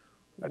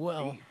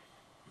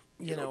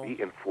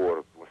be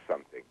informed with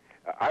something.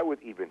 I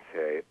would even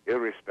say,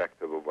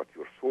 irrespective of what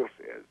your source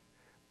is,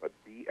 but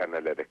be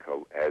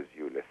analytical as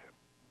you listen.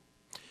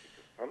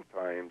 Because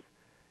sometimes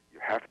you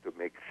have to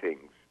make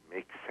things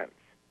make sense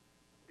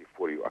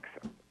before you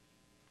accept them.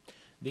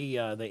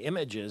 The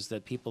images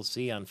that people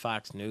see on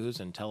Fox News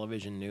and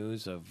television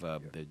news of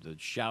the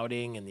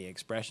shouting and the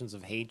expressions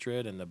of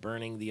hatred and the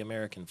burning the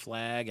American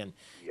flag, and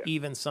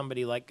even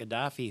somebody like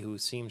Gaddafi, who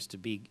seems to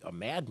be a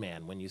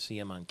madman when you see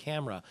him on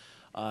camera,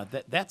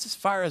 that's as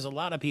far as a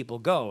lot of people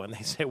go. And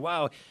they say,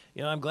 wow,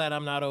 I'm glad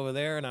I'm not over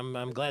there, and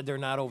I'm glad they're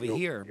not over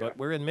here. But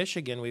we're in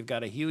Michigan. We've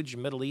got a huge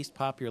Middle East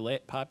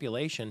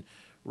population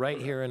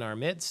right here in our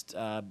midst.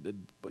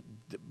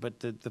 But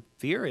the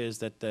fear is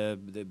that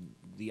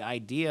the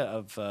idea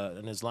of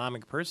an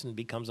Islamic person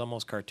becomes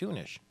almost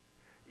cartoonish.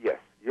 Yes,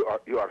 you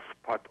are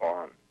spot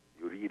on.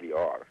 You really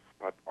are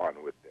spot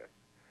on with this.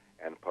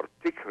 And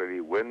particularly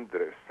when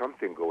there is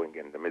something going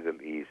in the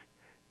Middle East,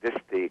 this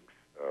takes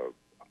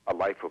a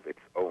life of its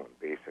own,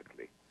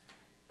 basically.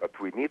 But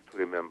we need to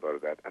remember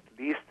that at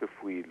least if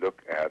we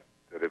look at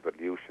the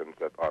revolutions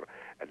that are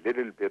a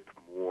little bit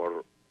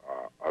more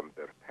on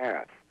their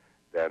path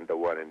than the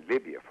one in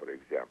Libya, for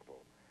example,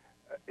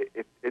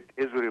 it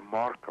is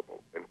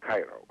remarkable in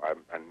Cairo.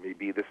 And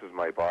maybe this is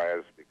my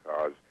bias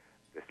because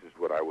this is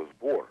where I was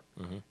born.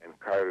 Mm-hmm. In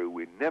Cairo,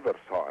 we never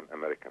saw an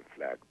American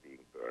flag being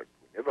burned.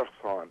 We never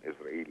saw an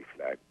Israeli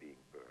flag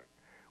being burned.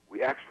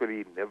 We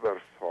actually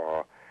never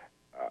saw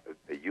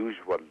the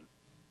usual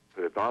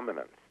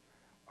predominance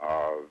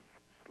of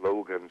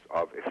slogans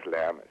of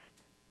Islamists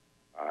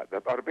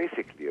that are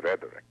basically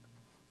rhetoric.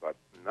 But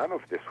none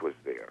of this was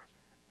there.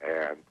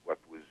 And what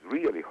was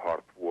really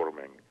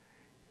heartwarming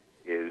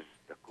is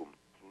the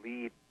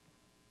complete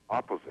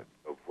opposite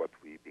of what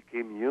we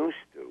became used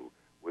to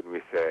when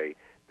we say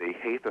they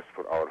hate us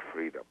for our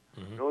freedom.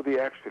 Mm-hmm. No, they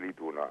actually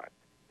do not.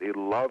 They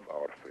love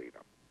our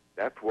freedom.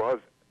 That was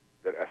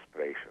their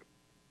aspiration.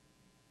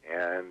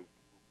 And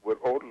we're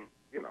all,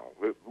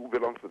 we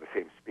belong to the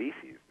same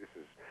species.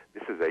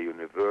 This is a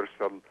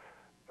universal,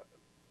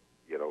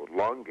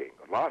 longing,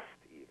 lust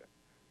even,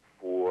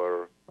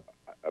 for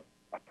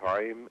a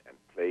time and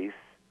place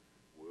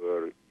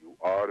where you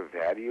are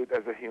valued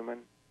as a human,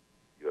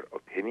 your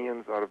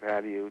opinions are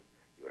valued,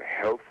 your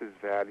health is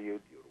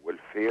valued, your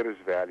welfare is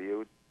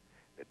valued,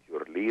 that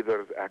your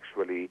leaders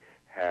actually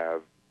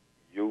have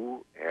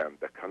you and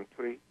the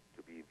country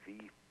to be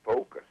the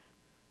focus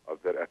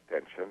of their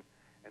attention,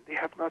 and they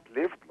have not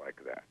lived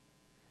like that.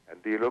 And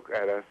they look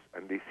at us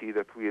and they see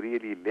that we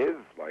really live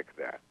like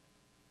that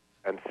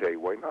and say,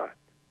 why not?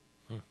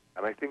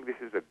 And I think this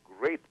is a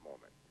great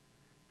moment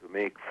to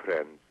make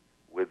friends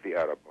with the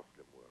Arab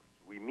Muslim world.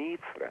 We need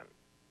friends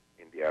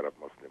in the Arab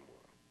Muslim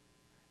world.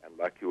 And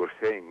like you were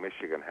saying,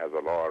 Michigan has a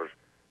large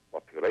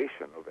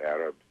population of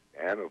Arabs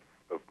and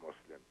of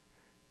Muslims.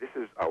 This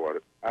is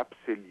our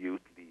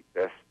absolutely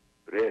best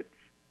bridge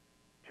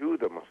to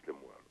the Muslim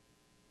world,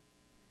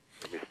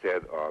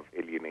 instead of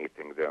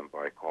alienating them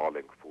by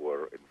calling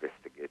for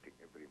investigating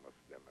every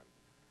Muslim. And,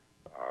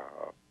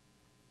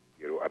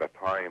 at a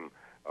time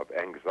of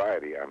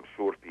anxiety, I'm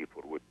sure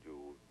people would do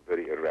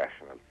very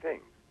irrational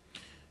things.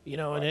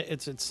 And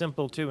it's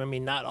simple, too. I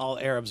mean, not all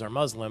Arabs are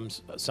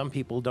Muslims. Some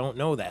people don't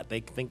know that.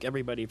 They think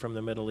everybody from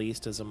the Middle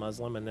East is a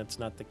Muslim, and that's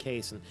not the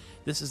case. And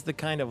this is the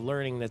kind of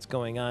learning that's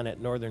going on at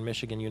Northern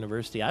Michigan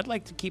University. I'd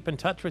like to keep in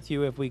touch with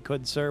you if we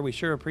could, sir. We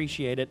sure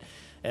appreciate it.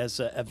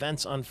 As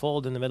events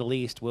unfold in the Middle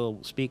East, we'll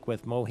speak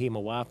with Mohi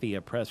Mawafi,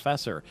 a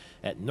professor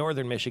at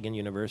Northern Michigan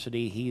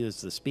University. He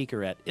is the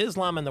speaker at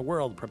Islam in the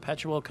World,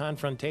 Perpetual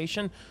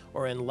Confrontation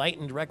or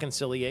Enlightened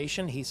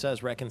Reconciliation. He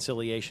says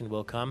reconciliation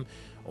will come,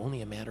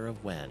 only a matter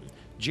of when.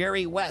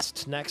 Jerry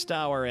West next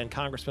hour, and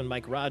Congressman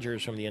Mike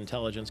Rogers from the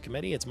Intelligence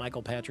Committee. It's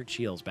Michael Patrick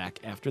Shields back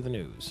after the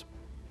news.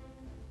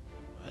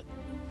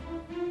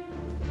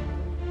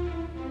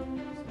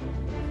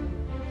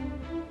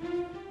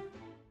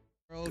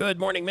 Good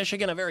morning,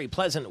 Michigan. A very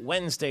pleasant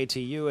Wednesday to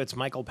you. It's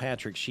Michael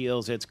Patrick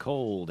Shields. It's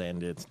cold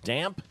and it's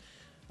damp,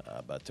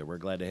 but we're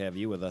glad to have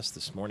you with us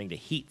this morning to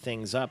heat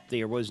things up.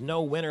 There was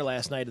no winner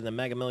last night in the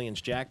Mega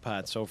Millions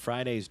jackpot, so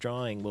Friday's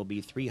drawing will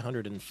be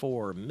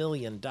 $304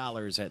 million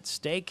at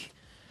stake.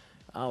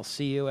 I'll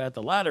see you at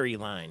the lottery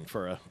line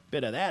for a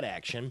bit of that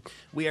action.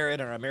 We are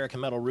at our American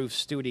Metal Roof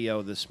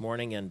studio this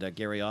morning, and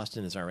Gary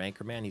Austin is our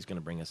anchorman. He's going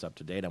to bring us up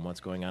to date on what's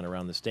going on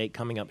around the state.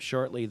 Coming up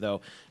shortly, though,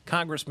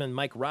 Congressman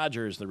Mike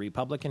Rogers, the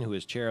Republican who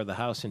is chair of the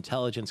House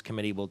Intelligence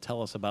Committee, will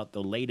tell us about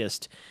the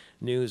latest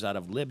news out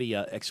of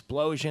Libya.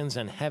 Explosions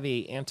and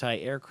heavy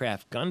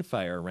anti-aircraft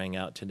gunfire rang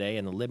out today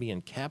in the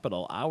Libyan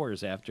capital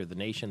hours after the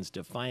nation's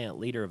defiant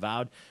leader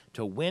vowed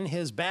to win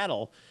his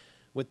battle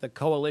with the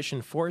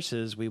coalition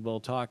forces. We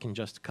will talk in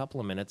just a couple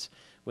of minutes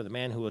with a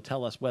man who will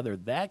tell us whether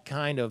that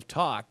kind of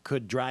talk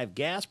could drive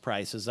gas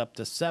prices up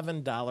to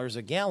 $7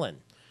 a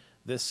gallon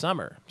this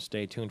summer.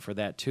 Stay tuned for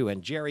that, too.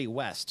 And Jerry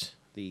West,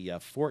 the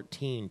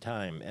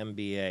 14-time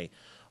NBA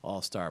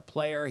All-Star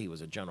player. He was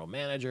a general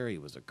manager. He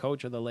was a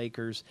coach of the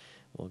Lakers.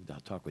 We'll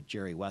talk with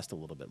Jerry West a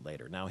little bit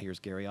later. Now here's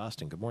Gary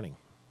Austin. Good morning.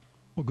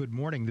 Well, good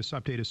morning. This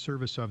update is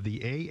service of the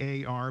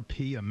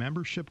AARP, a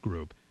membership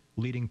group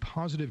leading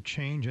positive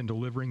change and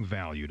delivering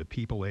value to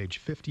people age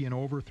 50 and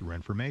over through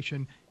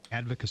information,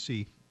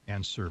 advocacy,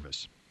 and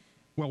service.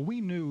 Well,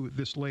 we knew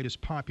this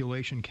latest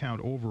population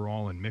count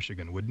overall in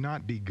Michigan would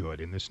not be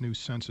good in this new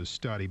census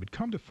study, but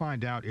come to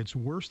find out it's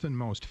worse than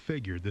most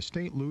figured, the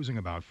state losing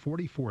about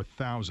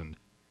 44,000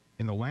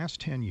 in the last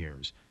 10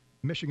 years.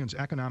 Michigan's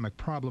economic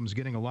problems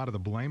getting a lot of the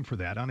blame for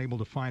that, unable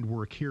to find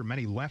work here.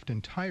 Many left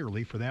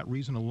entirely for that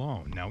reason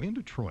alone. Now, in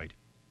Detroit,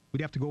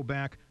 we'd have to go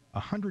back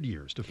 100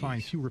 years to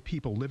find fewer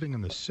people living in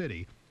the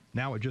city,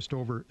 now at just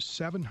over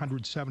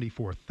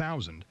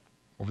 774,000.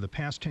 Over the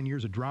past 10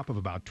 years, a drop of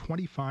about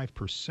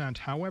 25%.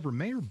 However,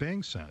 Mayor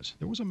Bing says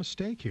there was a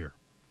mistake here.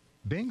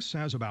 Bing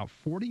says about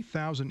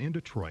 40,000 in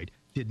Detroit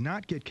did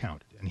not get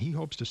counted, and he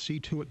hopes to see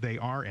to it they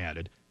are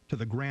added to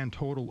the grand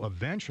total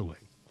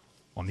eventually.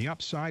 On the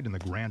upside, in the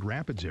Grand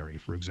Rapids area,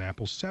 for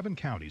example, 7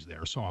 counties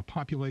there saw a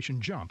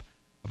population jump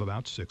of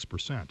about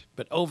 6%.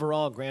 But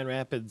overall, Grand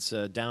Rapids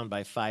down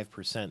by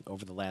 5%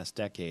 over the last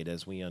decade,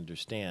 as we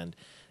understand.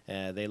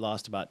 They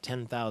lost about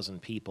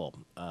 10,000 people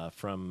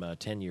from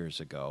 10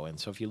 years ago. And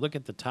so if you look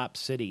at the top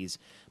cities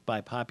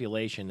by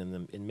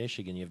population in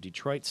Michigan, you have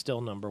Detroit still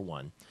number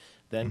 1,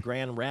 then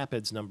Grand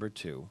Rapids number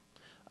 2,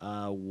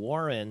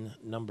 Warren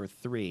number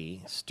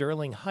 3,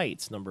 Sterling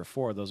Heights number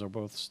 4. Those are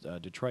both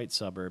Detroit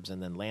suburbs,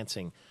 and then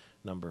Lansing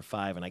number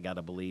 5, and I got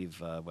to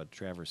believe what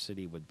Traverse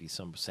City would be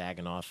some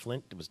Saginaw.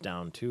 Flint was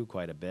down, too,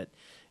 quite a bit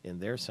in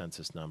their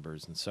census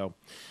numbers. And so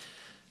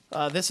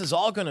this is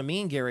all going to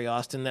mean, Gary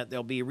Austin, that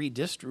there'll be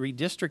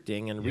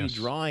redistricting and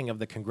redrawing of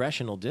the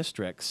congressional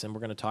districts, and we're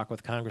going to talk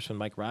with Congressman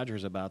Mike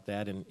Rogers about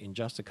that in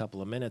just a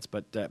couple of minutes.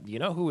 But you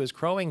know who is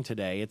crowing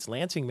today? It's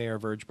Lansing Mayor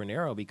Verge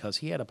Bernero, because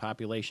he had a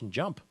population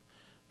jump.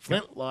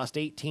 Flint lost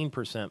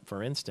 18%,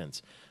 for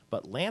instance.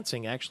 But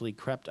Lansing actually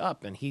crept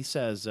up, and he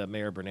says,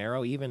 Mayor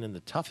Bernero, even in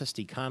the toughest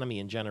economy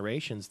in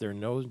generations, there's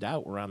no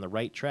doubt we're on the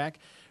right track,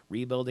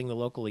 rebuilding the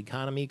local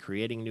economy,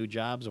 creating new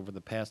jobs over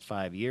the past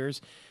 5 years.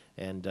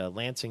 And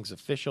Lansing's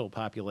official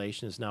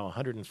population is now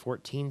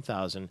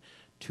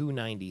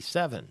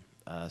 114,297.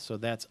 So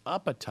that's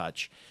up a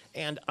touch.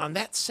 And on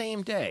that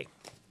same day,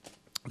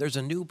 there's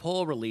a new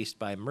poll released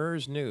by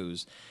MERS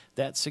News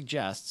that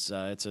suggests,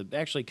 it's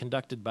actually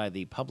conducted by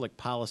the Public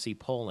Policy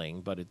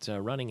Polling, but it's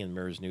running in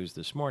MERS News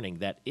this morning,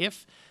 that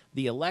if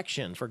the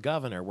election for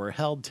governor were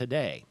held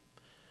today,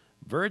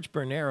 Virg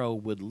Bernero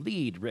would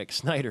lead Rick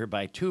Snyder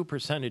by 2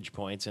 percentage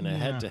points in a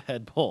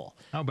head-to-head poll.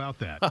 How about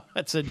that?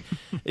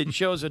 It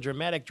shows a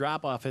dramatic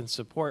drop-off in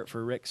support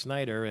for Rick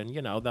Snyder, and,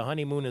 the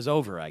honeymoon is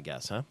over, I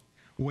guess, huh?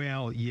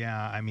 Well,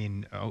 yeah, I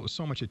mean,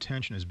 so much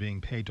attention is being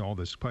paid to all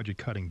this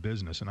budget-cutting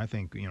business, and I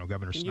think,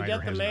 Governor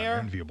Snyder has an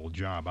unenviable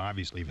job,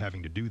 obviously, of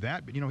having to do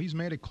that. But, he's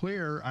made it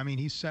clear. I mean,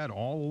 he said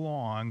all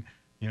along,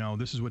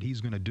 this is what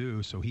he's going to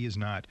do, so he's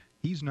not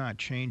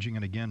changing.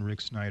 And again,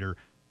 Rick Snyder,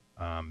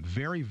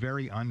 very,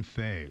 very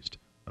unfazed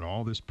at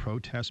all this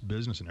protest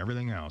business and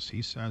everything else.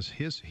 He says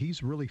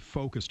he's really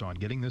focused on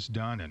getting this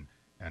done,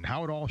 and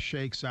how it all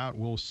shakes out,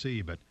 we'll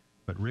see. But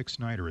Rick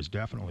Snyder is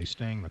definitely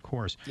staying the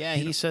course. Yeah,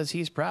 he says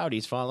he's proud.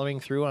 He's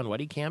following through on what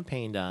he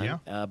campaigned on.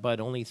 Yeah.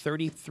 But only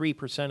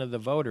 33% of the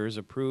voters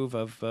approve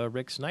of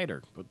Rick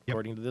Snyder,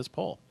 according to this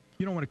poll.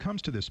 When it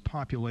comes to this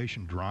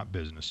population drop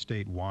business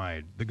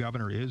statewide, the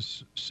governor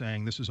is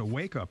saying this is a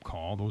wake-up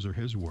call. Those are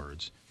his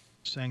words,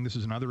 saying this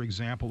is another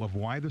example of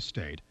why the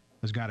state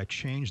has got to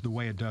change the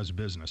way it does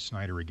business.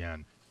 Snyder,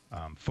 again,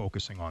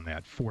 focusing on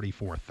that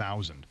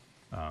 44,000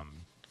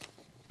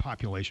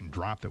 population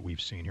drop that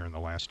we've seen here in the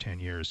last 10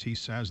 years. He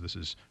says this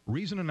is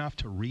reason enough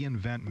to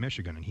reinvent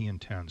Michigan, and he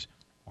intends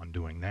on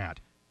doing that.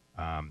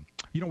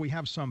 We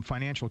have some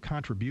financial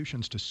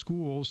contributions to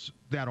schools.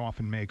 That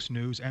often makes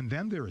news. And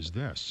then there is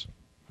this.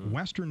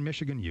 Western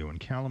Michigan U in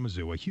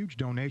Kalamazoo, a huge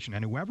donation,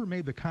 and whoever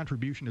made the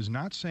contribution is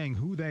not saying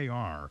who they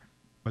are,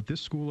 but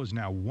this school is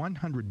now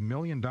 $100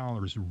 million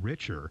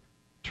richer.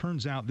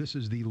 Turns out this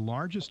is the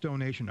largest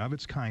donation of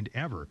its kind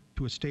ever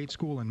to a state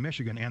school in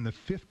Michigan, and the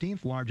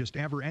 15th largest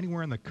ever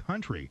anywhere in the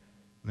country.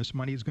 And this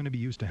money is going to be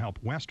used to help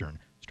Western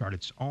start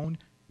its own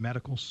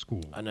medical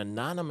school. An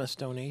anonymous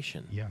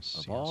donation. Yes.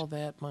 Of all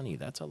that money.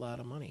 That's a lot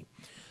of money.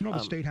 The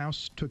State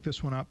House took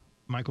this one up.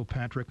 Michael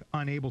Patrick,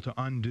 unable to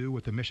undo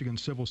what the Michigan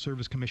Civil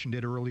Service Commission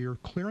did earlier,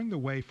 clearing the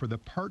way for the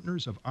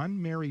partners of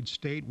unmarried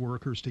state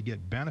workers to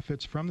get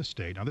benefits from the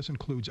state. Now, this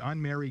includes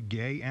unmarried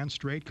gay and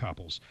straight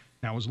couples.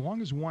 Now, as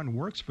long as one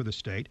works for the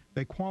state,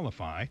 they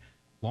qualify.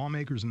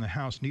 Lawmakers in the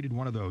House needed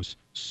one of those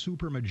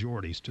super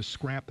majorities to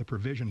scrap the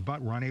provision,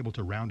 but were unable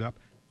to round up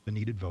the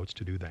needed votes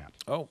to do that.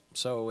 Oh,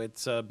 so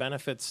its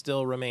benefits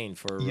still remain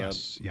for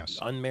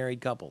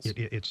unmarried couples.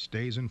 It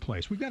stays in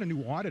place. We've got a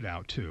new audit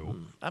out,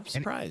 too. I'm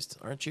surprised,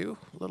 aren't you,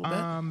 a little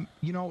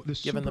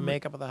bit? Given the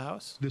makeup of the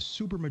House? The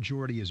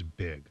supermajority is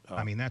big. Oh.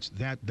 I mean,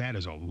 that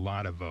is a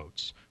lot of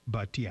votes.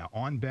 But, yeah,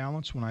 on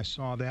balance, when I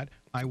saw that,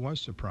 I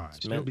was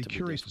surprised. I'll be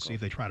curious to see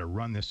if they try to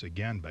run this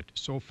again. But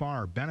so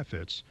far,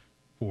 benefits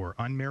for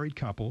unmarried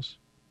couples,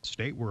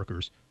 state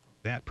workers,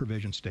 that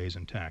provision stays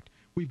intact.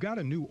 We've got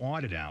a new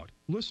audit out.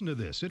 Listen to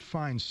this. It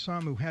finds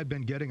some who had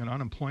been getting an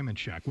unemployment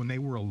check when they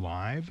were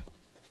alive.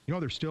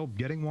 They're still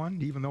getting one,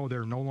 even though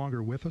they're no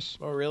longer with us.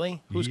 Oh,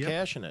 really? Who's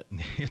cashing it?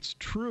 It's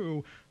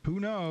true.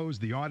 Who knows?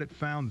 The audit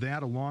found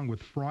that, along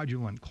with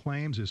fraudulent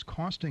claims, is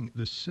costing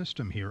the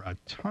system here a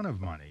ton of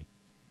money.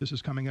 This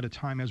is coming at a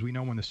time, as we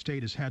know, when the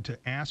state has had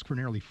to ask for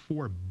nearly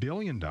 $4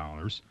 billion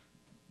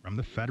from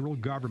the federal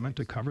government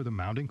to cover the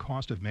mounting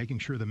cost of making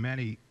sure the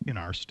many in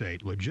our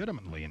state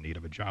legitimately in need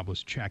of a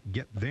jobless check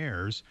get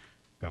theirs.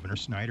 Governor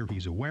Snyder,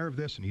 he's aware of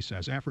this, and he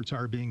says efforts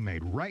are being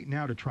made right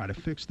now to try to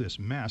fix this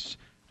mess,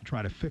 to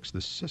try to fix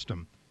the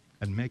system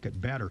and make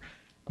it better.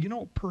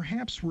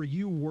 Perhaps where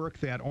you work,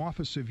 that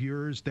office of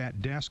yours,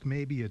 that desk,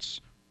 maybe it's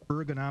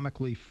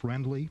ergonomically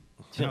friendly.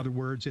 In other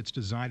words, it's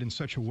designed in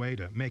such a way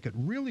to make it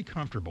really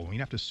comfortable. You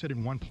have to sit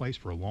in one place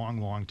for a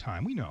long, long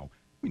time. We know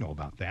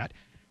about that.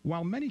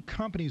 While many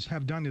companies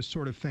have done this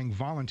sort of thing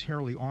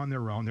voluntarily on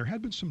their own, there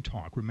had been some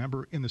talk,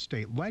 remember, in the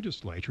state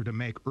legislature to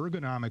make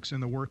ergonomics in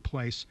the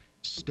workplace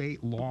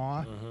state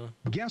law.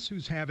 Guess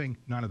who's having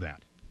none of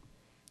that?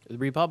 The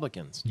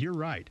Republicans. You're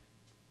right.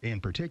 In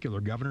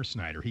particular, Governor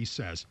Snyder, he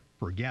says,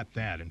 forget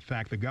that. In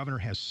fact, the governor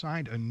has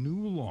signed a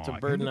new law. It's a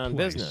burden on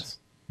business.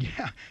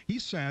 Yeah, he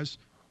says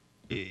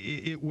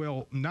it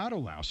will not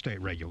allow state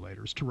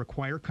regulators to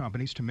require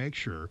companies to make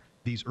sure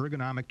these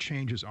ergonomic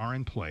changes are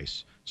in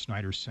place.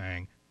 Snyder's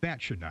saying that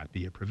should not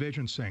be a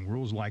provision, saying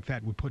rules like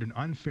that would put an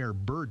unfair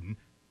burden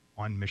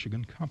on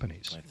Michigan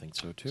companies. I think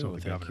so, too. So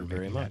the governor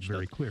made that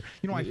very clear.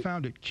 I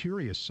found it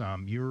curious,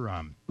 your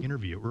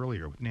interview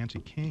earlier with Nancy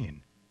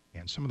Kane,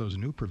 and some of those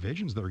new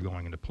provisions that are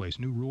going into place,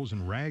 new rules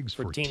and regs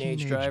for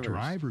teenage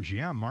drivers.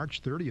 Yeah,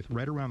 March 30th,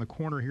 right around the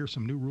corner here,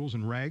 some new rules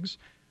and regs.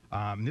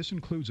 This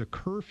includes a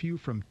curfew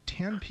from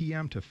 10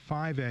 p.m. to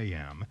 5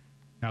 a.m.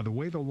 Now, the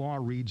way the law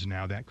reads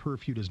now, that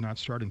curfew does not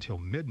start until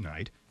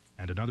midnight.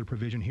 And another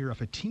provision here,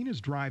 if a teen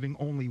is driving,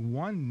 only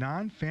one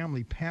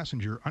non-family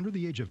passenger under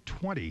the age of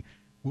 20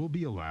 will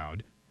be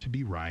allowed to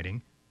be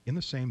riding in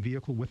the same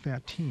vehicle with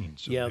that teen.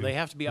 So yeah, they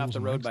have to be off rules the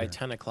and road regs by there.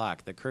 10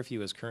 o'clock. The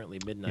curfew is currently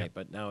midnight, Yeah.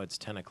 but now it's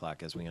 10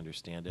 o'clock as we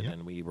understand it. Yeah.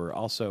 And we were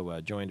also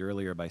joined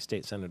earlier by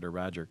State Senator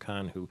Roger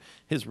Kahn, who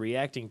is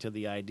reacting to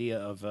the idea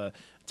of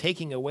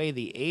taking away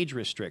the age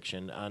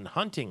restriction on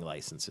hunting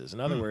licenses. In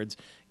other words,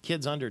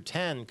 kids under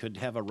 10 could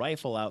have a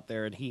rifle out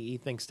there, and he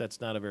thinks that's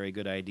not a very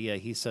good idea.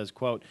 He says,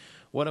 quote,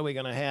 what are we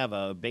going to have,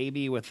 a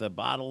baby with a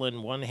bottle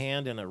in one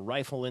hand and a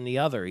rifle in the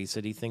other? He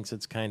said he thinks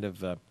it's kind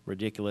of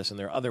ridiculous, and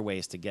there are other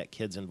ways to get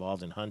kids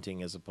involved in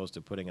hunting as opposed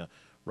to putting a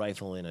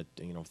rifle in a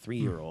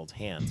 3-year-old's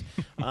hands.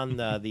 On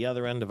the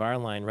other end of our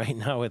line right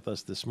now with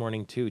us this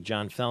morning, too,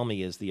 John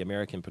Felmy is the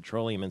American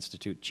Petroleum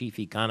Institute chief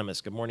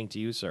economist. Good morning to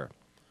you, sir.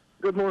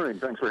 Good morning.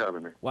 Thanks for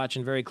having me.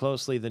 Watching very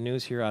closely the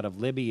news here out of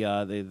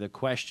Libya, the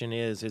question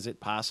is it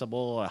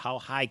possible? How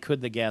high could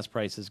the gas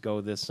prices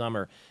go this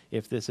summer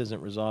if this isn't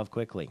resolved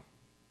quickly?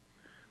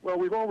 Well,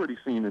 we've already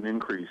seen an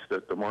increase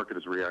that the market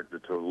has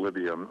reacted to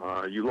Libya.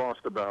 You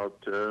lost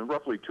about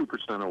roughly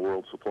 2% of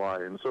world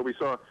supply, and so we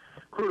saw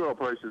crude oil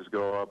prices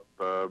go up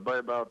by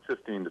about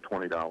 $15 to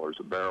 $20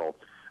 a barrel.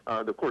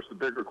 Of course, the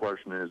bigger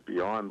question is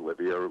beyond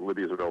Libya.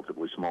 Libya is a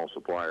relatively small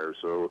supplier,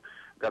 so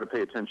got to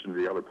pay attention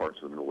to the other parts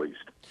of the Middle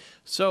East.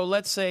 So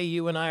let's say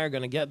you and I are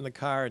going to get in the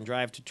car and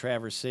drive to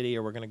Traverse City,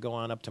 or we're going to go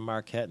on up to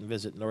Marquette and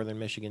visit Northern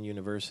Michigan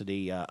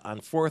University on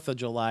 4th of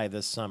July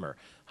this summer.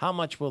 How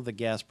much will the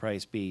gas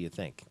price be, you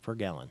think, per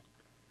gallon?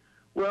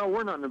 Well,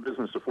 we're not in the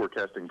business of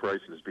forecasting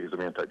prices because of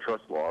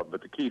antitrust law,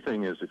 but the key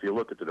thing is if you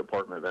look at the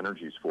Department of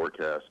Energy's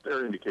forecast,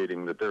 they're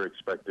indicating that they're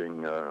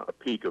expecting a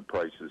peak of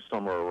prices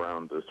somewhere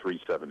around the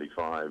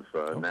 375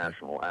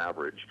 national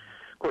average.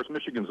 Of course,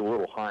 Michigan's a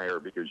little higher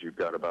because you've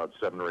got about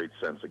 7 or 8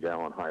 cents a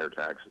gallon higher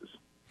taxes.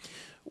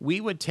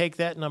 We would take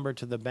that number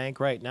to the bank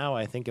right now,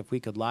 I think, if we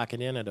could lock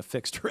it in at a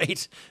fixed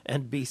rate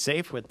and be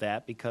safe with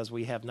that, because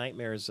we have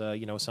nightmares.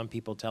 Some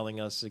people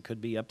telling us it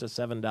could be up to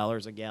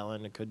 $7 a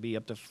gallon. It could be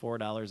up to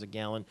 $4 a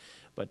gallon.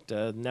 But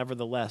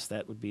nevertheless,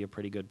 that would be a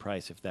pretty good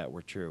price if that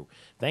were true.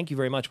 Thank you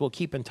very much. We'll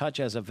keep in touch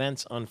as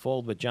events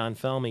unfold with John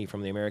Felmy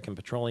from the American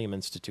Petroleum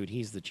Institute.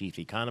 He's the chief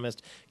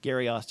economist.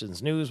 Gary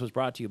Austin's News was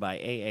brought to you by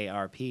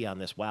AARP on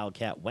this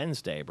Wildcat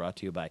Wednesday, brought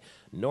to you by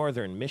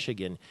Northern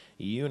Michigan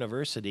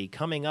University.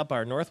 Coming up,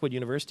 our Northwood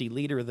University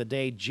Leader of the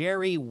Day,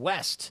 Jerry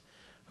West,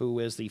 who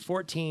is the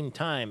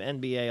 14-time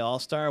NBA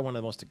All-Star, one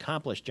of the most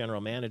accomplished general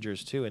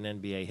managers, too, in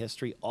NBA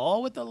history,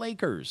 all with the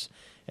Lakers.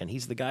 And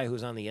he's the guy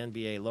who's on the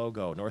NBA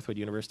logo. Northwood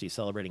University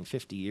celebrating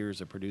 50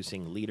 years of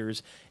producing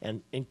leaders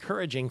and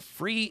encouraging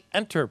free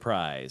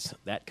enterprise.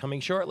 That coming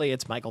shortly.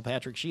 It's Michael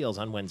Patrick Shields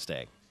on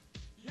Wednesday.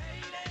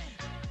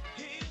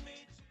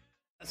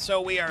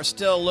 So we are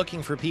still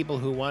looking for people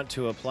who want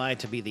to apply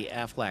to be the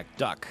Aflac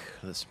Duck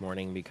this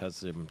morning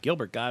because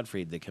Gilbert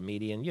Gottfried, the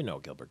comedian, you know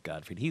Gilbert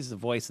Gottfried, he's the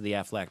voice of the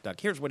Aflac Duck.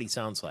 Here's what he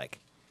sounds like.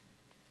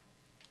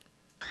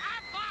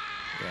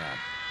 Yeah.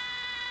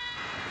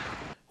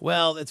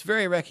 Well, it's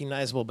very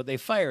recognizable, but they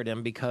fired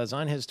him because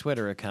on his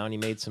Twitter account he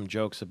made some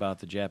jokes about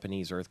the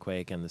Japanese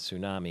earthquake and the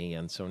tsunami,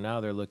 and so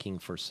now they're looking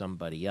for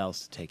somebody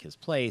else to take his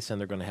place, and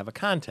they're going to have a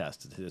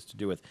contest. It has to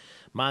do with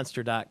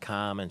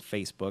Monster.com and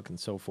Facebook and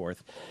so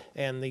forth,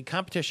 and the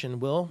competition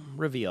will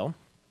reveal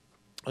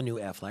a new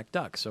Aflac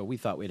Duck. So we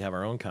thought we'd have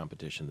our own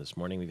competition this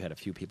morning. We've had a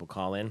few people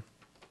call in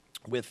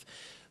with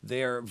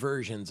their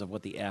versions of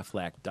what the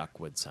Aflac Duck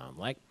would sound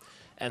like.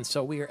 And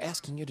so we are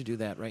asking you to do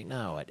that right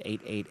now at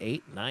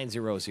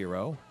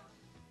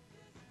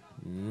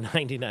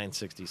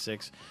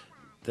 888-900-9966.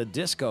 The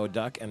Disco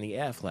Duck and the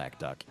Aflac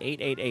Duck.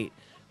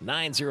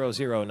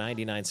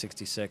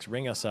 888-900-9966.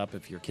 Ring us up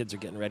if your kids are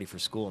getting ready for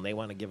school and they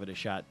want to give it a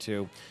shot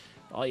too.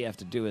 All you have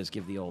to do is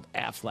give the old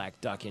Aflac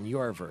Duck in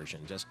your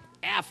version. Just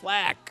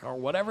Aflac or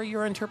whatever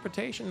your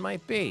interpretation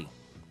might be.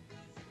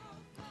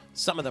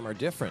 Some of them are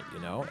different,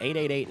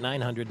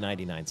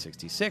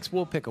 888-900-9966.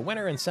 We'll pick a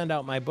winner and send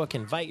out my book,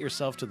 Invite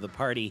Yourself to the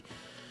Party,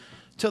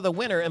 to the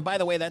winner. And by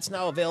the way, that's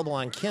now available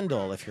on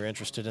Kindle if you're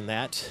interested in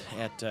that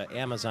at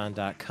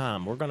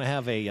Amazon.com. We're going to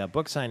have a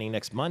book signing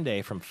next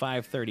Monday from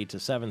 5:30 to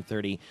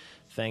 7:30,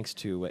 thanks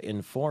to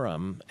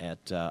Inforum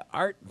at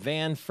Art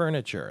Van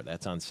Furniture.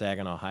 That's on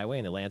Saginaw Highway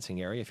in the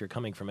Lansing area. If you're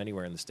coming from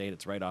anywhere in the state,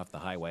 it's right off the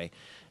highway.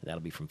 And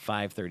that'll be from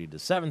 5:30 to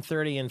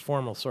 7:30.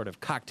 Informal sort of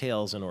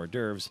cocktails and hors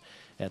d'oeuvres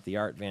at the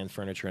Art Van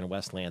Furniture in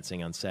West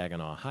Lansing on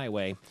Saginaw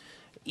Highway.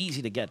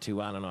 Easy to get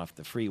to on and off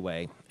the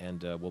freeway,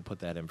 and we'll put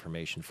that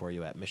information for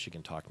you at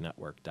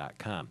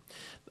MichiganTalkNetwork.com.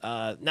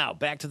 Now,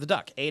 back to the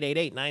duck,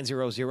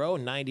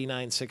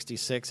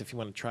 888-900-9966 if you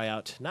want to try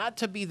out, not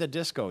to be the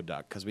Disco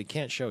Duck, because we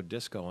can't show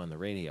disco on the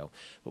radio,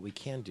 but we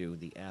can do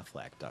the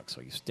Aflac Duck,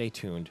 so you stay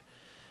tuned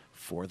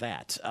for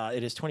that.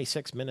 It is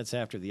 26 minutes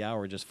after the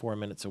hour, just 4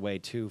 minutes away,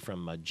 too,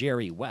 from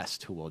Jerry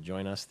West, who will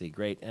join us, the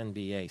great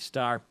NBA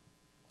star.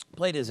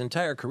 Played his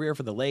entire career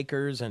for the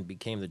Lakers and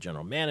became the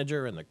general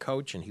manager and the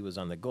coach, and he was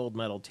on the gold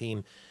medal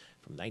team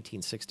from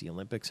 1960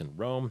 Olympics in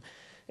Rome.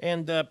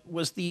 And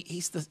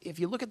if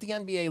you look at the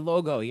NBA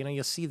logo,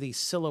 you see the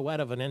silhouette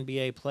of an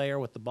NBA player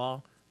with the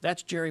ball.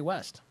 That's Jerry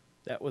West.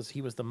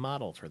 He was the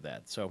model for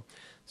that. So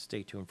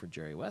stay tuned for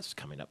Jerry West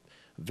coming up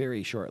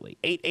very shortly.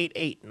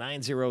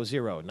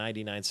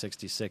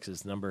 888-900-9966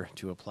 is the number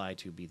to apply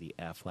to be the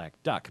Aflac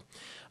Duck.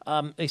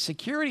 A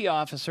security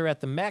officer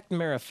at the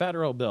McNamara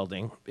Federal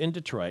Building in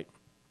Detroit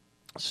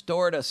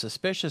stored a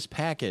suspicious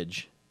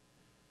package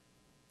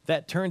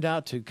that turned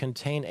out to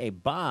contain a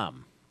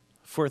bomb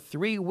for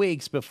 3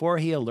 weeks before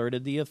he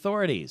alerted the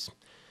authorities.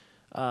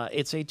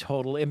 It's a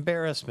total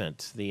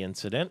embarrassment, the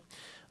incident.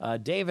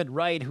 David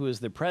Wright, who is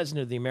the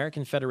president of the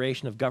American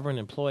Federation of Government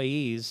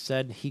Employees,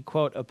 said he,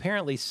 quote,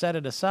 apparently set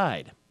it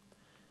aside.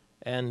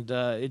 And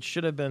it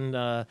should have been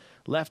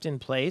left in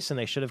place, and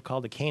they should have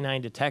called a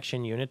canine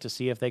detection unit to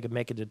see if they could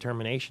make a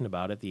determination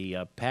about it.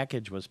 The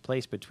package was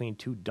placed between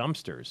 2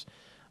 dumpsters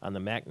on the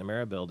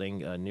McNamara building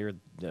near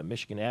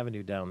Michigan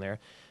Avenue down there,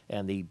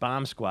 and the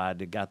bomb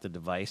squad got the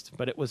device,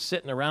 but it was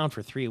sitting around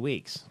for 3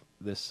 weeks,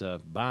 this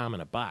bomb in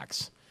a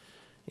box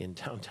in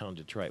downtown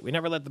Detroit. We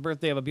never let the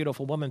birthday of a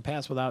beautiful woman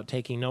pass without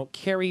taking note.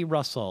 Carrie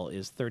Russell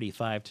is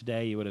 35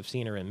 today. You would have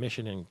seen her in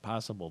Mission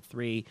Impossible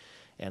 3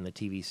 and the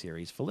TV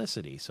series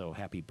Felicity. So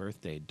happy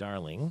birthday,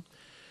 darling,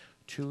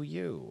 to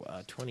you.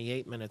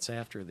 28 minutes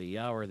after the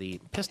hour. The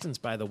Pistons,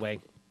 by the way,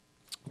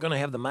 going to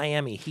have the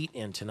Miami Heat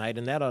in tonight,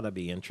 and that ought to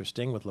be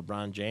interesting with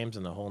LeBron James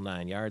and the whole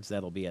 9 yards.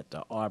 That'll be at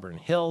Auburn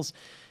Hills.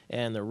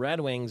 And the Red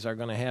Wings are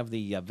going to have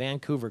the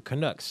Vancouver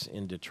Canucks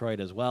in Detroit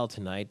as well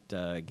tonight.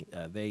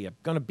 They are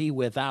going to be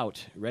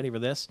without, ready for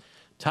this,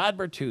 Todd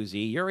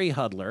Bertuzzi, Yuri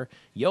Hudler,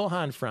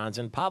 Johan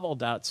Franzen, Pavel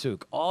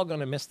Datsyuk, all going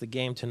to miss the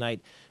game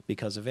tonight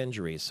because of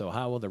injuries. So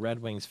how will the Red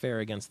Wings fare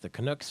against the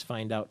Canucks?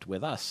 Find out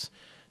with us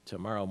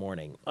tomorrow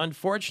morning.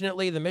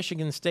 Unfortunately, the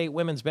Michigan State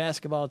women's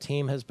basketball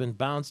team has been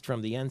bounced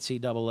from the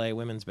NCAA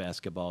women's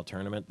basketball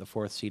tournament. The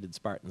 4th-seeded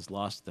Spartans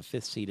lost the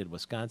 5th-seeded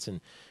Wisconsin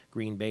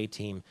Green Bay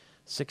team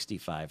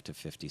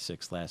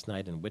 65-56 last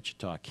night in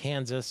Wichita,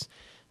 Kansas.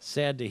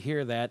 Sad to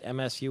hear that.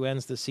 MSU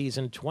ends the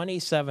season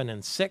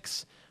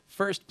 27-6,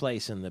 first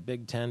place in the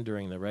Big Ten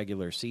during the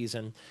regular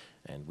season,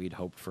 and we'd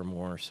hoped for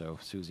more, so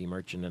Susie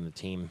Merchant and the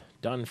team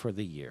done for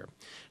the year.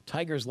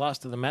 Tigers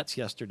lost to the Mets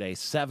yesterday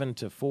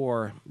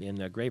 7-4 in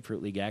the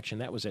Grapefruit League action.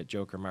 That was at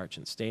Joker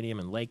Marchant Stadium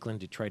in Lakeland.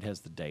 Detroit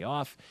has the day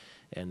off,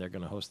 and they're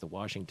going to host the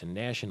Washington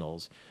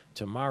Nationals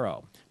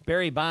tomorrow.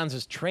 Barry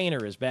Bonds'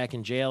 trainer is back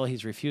in jail.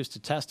 He's refused to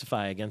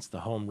testify against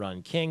the home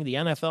run king. The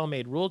NFL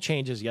made rule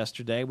changes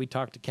yesterday. We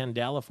talked to Ken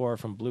Dallafor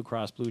from Blue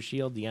Cross Blue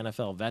Shield, the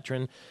NFL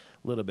veteran,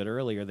 a little bit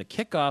earlier. The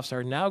kickoffs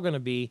are now going to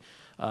be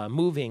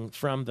moving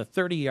from the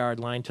 30-yard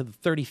line to the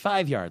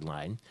 35-yard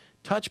line.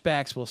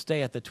 Touchbacks will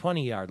stay at the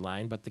 20-yard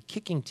line, but the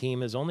kicking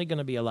team is only going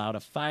to be allowed a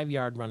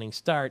 5-yard running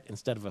start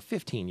instead of a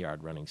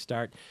 15-yard running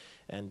start.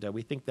 And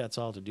we think that's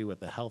all to do with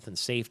the health and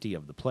safety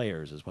of the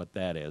players is what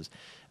that is.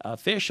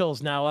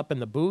 Officials now up in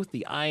the booth,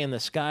 the eye in the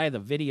sky, the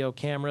video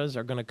cameras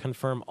are going to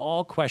confirm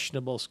all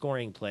questionable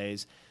scoring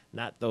plays,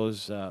 not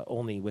those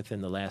only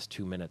within the last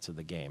 2 minutes of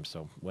the game.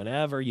 So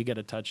whenever you get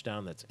a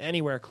touchdown that's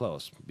anywhere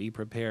close, be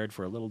prepared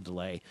for a little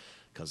delay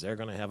because they're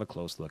going to have a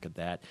close look at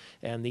that.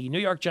 And the New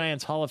York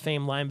Giants Hall of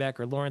Fame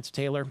linebacker Lawrence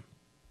Taylor,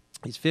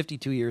 he's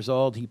 52 years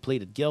old. He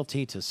pleaded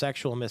guilty to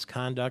sexual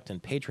misconduct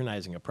and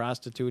patronizing a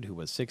prostitute who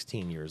was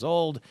 16 years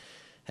old,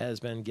 has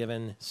been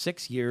given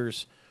 6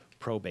 years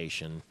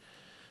probation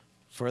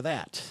for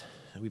that.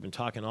 We've been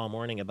talking all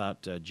morning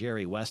about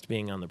Jerry West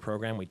being on the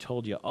program. We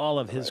told you all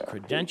of his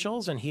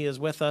credentials, and he is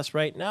with us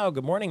right now.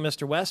 Good morning,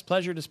 Mr. West.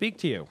 Pleasure to speak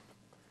to you.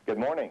 Good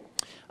morning.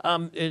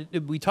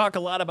 We talk a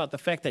lot about the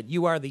fact that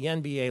you are the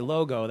NBA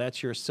logo.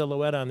 That's your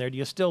silhouette on there. Do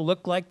you still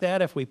look like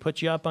that if we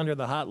put you up under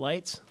the hot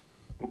lights?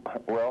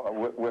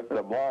 Well, with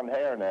the blonde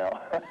hair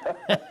now.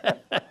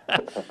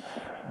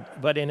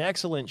 But in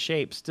excellent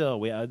shape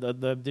still.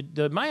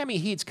 The Miami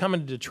Heat's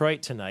coming to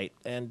Detroit tonight,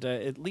 and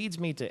it leads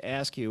me to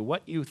ask you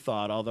what you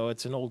thought, although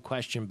it's an old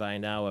question by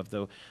now, of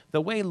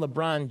the way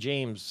LeBron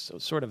James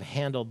sort of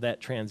handled that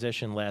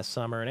transition last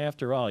summer. And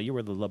after all, you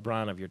were the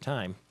LeBron of your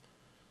time.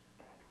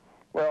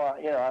 Well,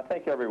 I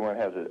think everyone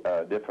has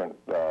a different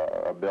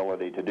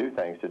ability to do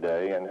things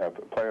today, and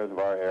players of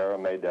our era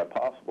made that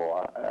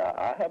possible.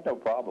 I had no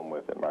problem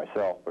with it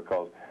myself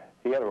because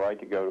he had a right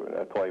to go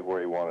play where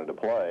he wanted to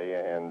play,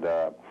 and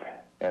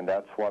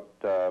that's what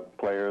a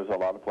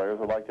lot of players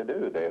would like to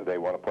do. They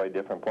want to play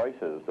different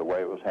places. The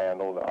way it was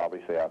handled,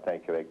 obviously, I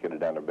think they could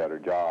have done a better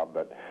job,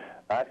 but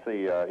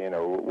actually,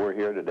 we're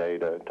here today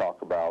to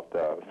talk about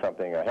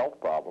a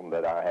health problem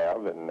that I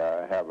have, and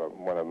have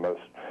one of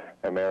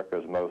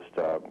America's most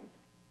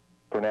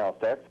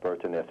pronounced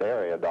experts in this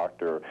area.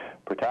 Dr.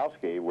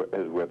 Protowski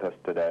is with us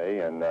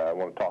today, and I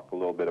want to talk a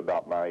little bit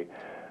about my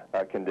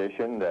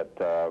condition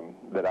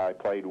that I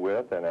played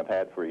with and have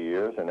had for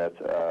years, and that's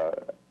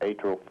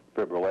atrial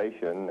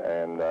fibrillation,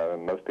 and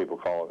most people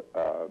call it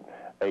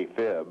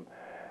AFib.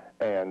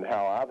 And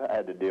how I've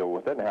had to deal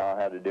with it and how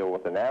I had to deal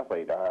with an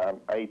athlete. I'm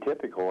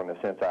atypical in the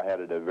sense I had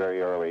it at a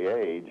very early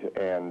age,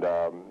 and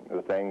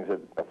the things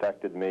that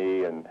affected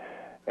me, and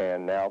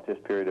now at this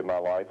period of my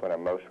life when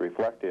I'm most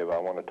reflective, I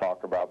want to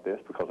talk about this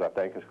because I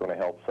think it's going to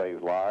help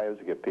save lives,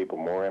 give people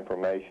more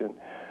information.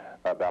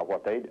 about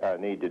what they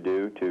need to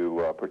do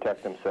to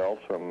protect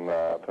themselves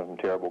from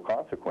terrible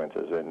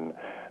consequences. And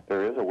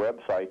there is a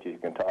website you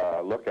can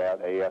look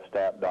at,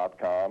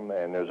 afstat.com,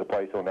 and there's a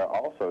place on there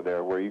also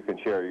there where you can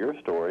share your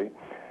story.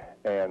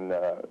 And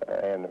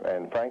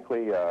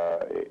frankly,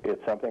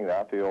 it's something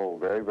that I feel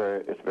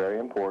it's very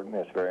important.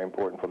 It's very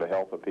important for the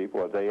health of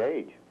people as they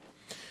age.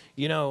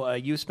 You know,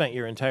 you spent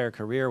your entire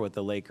career with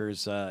the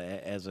Lakers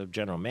as a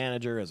general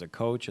manager, as a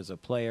coach, as a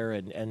player,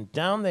 and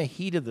down the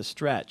heat of the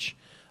stretch,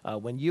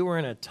 when you were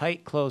in a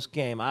tight, close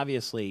game,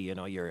 obviously, you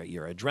know, your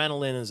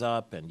adrenaline is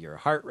up and your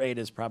heart rate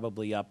is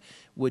probably up.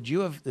 Would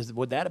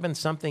that have been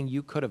something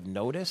you could have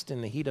noticed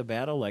in the heat of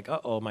battle? Like,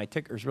 uh-oh, my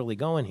ticker's really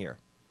going here.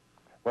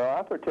 Well,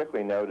 I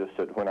particularly noticed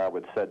it when I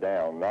would sit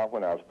down, not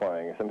when I was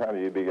playing. Sometimes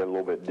you'd get a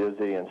little bit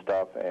dizzy and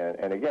stuff.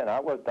 And again, I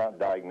was not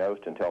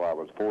diagnosed until I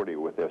was 40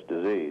 with this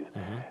disease.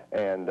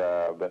 And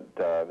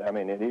I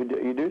mean,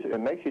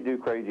 it makes you do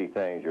crazy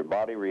things. Your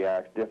body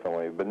reacts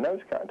differently. But in those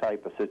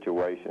type of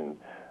situations,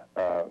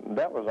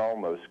 that was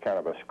almost kind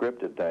of a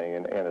scripted thing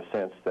in a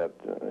sense that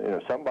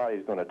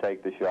somebody's going to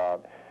take the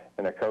shot.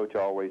 And a coach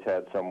always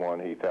had someone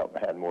he felt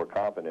had more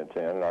confidence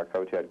in, and our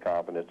coach had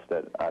confidence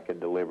that I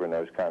could deliver in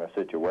those kind of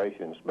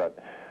situations. But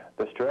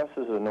the stress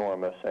is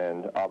enormous,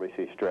 and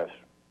obviously stress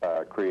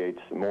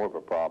creates more of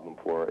a problem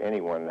for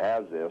anyone that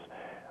has this.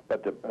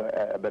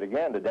 But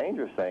again, the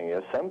dangerous thing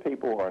is some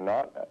people are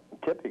not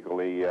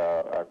typically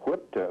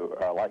equipped to,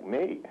 like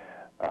me.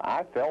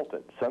 I felt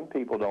it. Some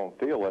people don't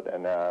feel it,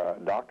 and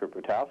Dr.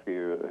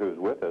 Patowski, who's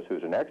with us,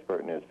 who's an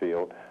expert in his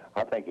field,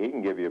 I think he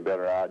can give you a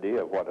better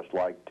idea of what it's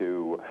like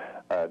to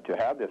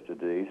have this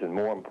disease, and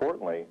more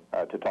importantly,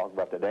 to talk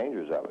about the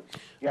dangers of it.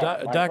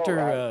 Yeah,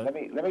 Doctor,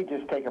 let me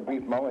just take a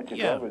brief moment to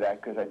go over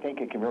that, because I think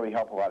it can really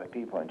help a lot of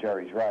people, and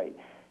Jerry's right.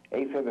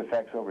 AFib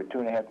affects over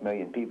 2.5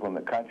 million people in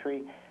the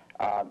country.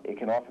 It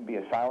can often be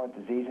a silent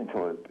disease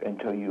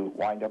until you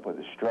wind up with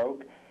a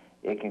stroke.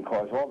 It can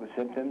cause all the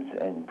symptoms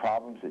and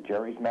problems that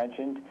Jerry's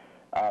mentioned,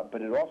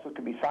 but it also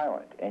can be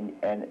silent, and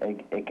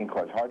it can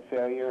cause heart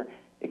failure.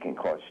 It can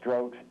cause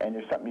strokes, and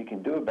there's something you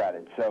can do about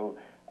it. So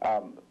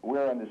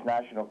we're on this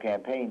national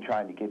campaign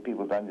trying to get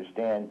people to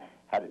understand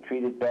how to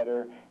treat it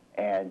better.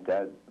 And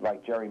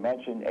like Jerry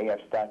mentioned,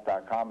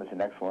 afstat.com is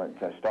an excellent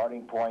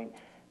starting point.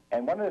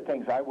 And one of the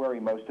things I worry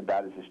most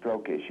about is the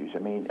stroke issues. I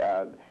mean,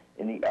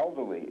 in the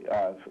elderly,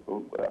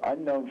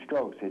 unknown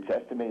strokes, it's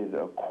estimated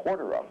that a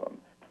quarter of them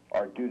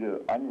are due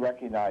to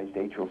unrecognized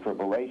atrial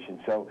fibrillation.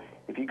 So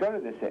if you go to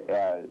this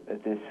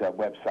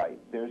website,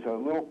 there's a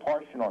little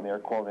portion on there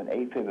called an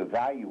AFib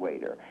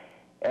evaluator.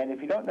 And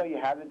if you don't know you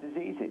have the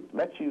disease, it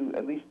lets you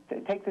at least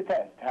take the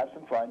test, have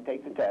some fun,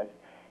 take the test,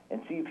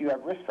 and see if you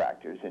have risk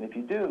factors. And if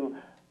you do,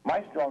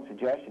 my strong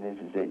suggestion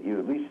is that you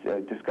at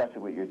least discuss it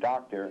with your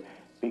doctor,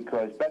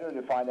 because better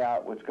to find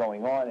out what's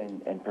going on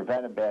and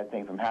prevent a bad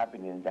thing from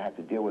happening than to have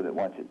to deal with it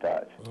once it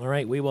does. All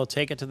right, we will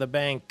take it to the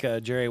bank,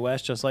 Jerry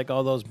West, just like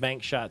all those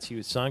bank shots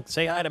you sunk.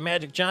 Say hi to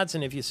Magic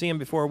Johnson if you see him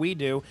before we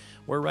do.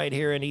 We're right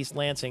here in East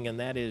Lansing, and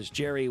that is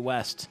Jerry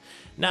West.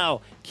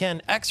 Now,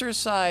 can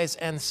exercise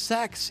and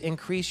sex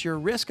increase your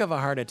risk of a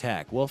heart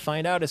attack? We'll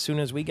find out as soon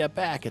as we get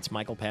back. It's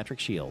Michael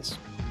Patrick Shields.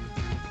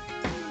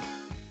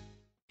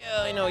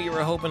 Yeah, I know you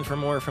were hoping for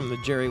more from the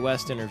Jerry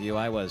West interview.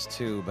 I was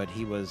too, but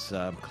he was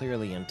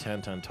clearly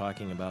intent on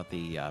talking about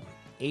the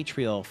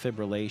atrial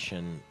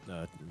fibrillation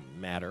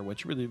matter,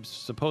 which really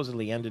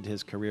supposedly ended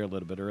his career a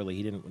little bit early.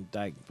 He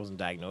wasn't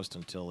diagnosed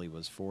until he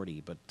was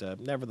 40, but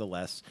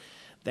nevertheless,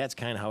 that's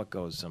kind of how it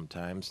goes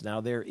sometimes. Now,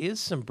 there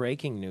is some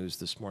breaking news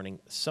this morning,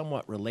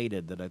 somewhat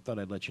related, that I thought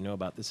I'd let you know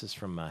about. This is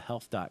from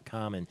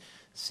health.com and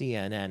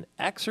CNN.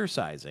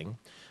 Exercising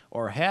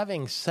or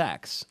having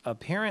sex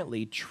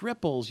apparently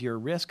triples your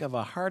risk of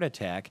a heart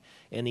attack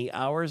in the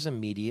hours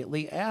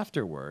immediately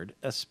afterward,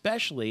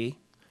 especially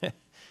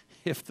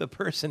if the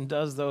person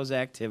does those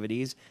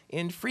activities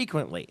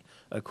infrequently.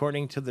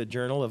 According to the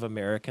Journal of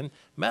American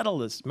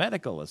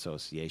Medical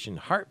Association,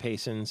 heart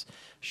patients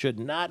should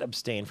not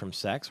abstain from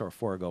sex or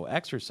forego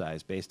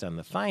exercise based on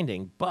the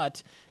finding,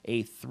 but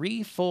a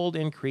 3-fold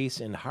increase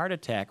in heart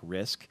attack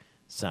risk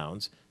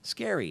sounds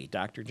scary.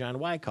 Dr. John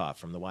Wyckoff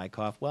from the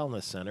Wyckoff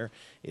Wellness Center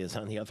is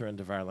on the other end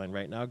of our line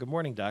right now. Good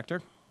morning,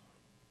 Doctor.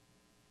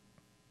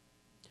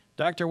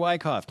 Dr.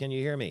 Wyckoff, can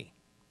you hear me?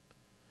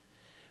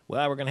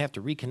 Well, we're going to have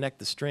to reconnect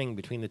the string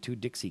between the two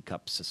Dixie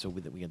cups so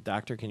that we get.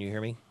 Doctor, can you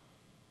hear me?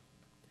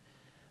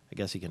 I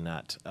guess he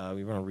cannot.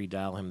 We want to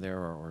redial him there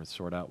or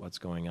sort out what's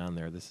going on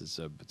there. This is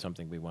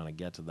something we want to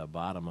get to the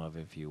bottom of,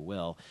 if you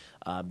will.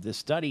 This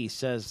study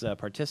says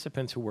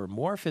participants who were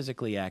more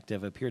physically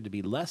active appeared to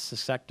be less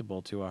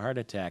susceptible to a heart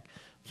attack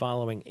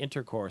following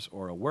intercourse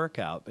or a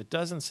workout. It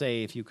doesn't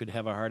say if you could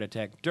have a heart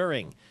attack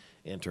during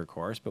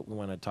intercourse, but we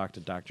want to talk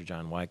to Dr.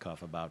 John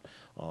Wyckoff about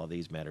all of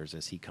these matters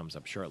as he comes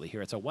up shortly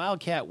here. It's a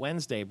Wildcat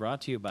Wednesday brought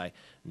to you by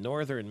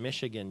Northern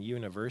Michigan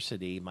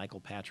University.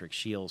 Michael Patrick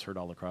Shields, heard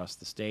all across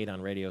the state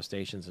on radio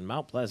stations in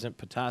Mount Pleasant,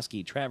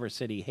 Petoskey, Traverse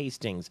City,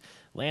 Hastings,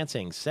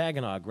 Lansing,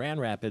 Saginaw, Grand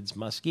Rapids,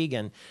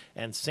 Muskegon,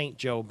 and St.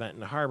 Joe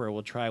Benton Harbor.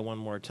 We'll try one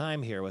more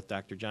time here with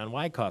Dr. John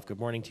Wyckoff. Good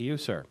morning to you,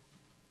 sir.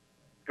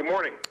 Good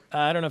morning.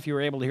 I don't know if you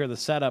were able to hear the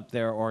setup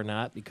there or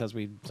not because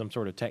we some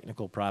sort of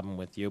technical problem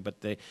with you,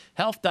 but the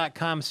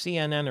Health.com,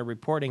 CNN are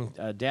reporting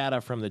data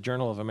from the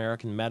Journal of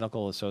American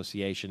Medical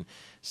Association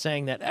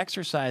saying that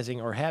exercising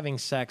or having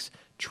sex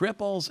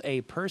triples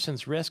a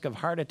person's risk of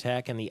heart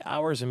attack in the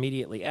hours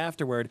immediately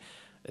afterward,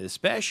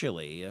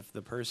 especially if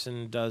the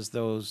person does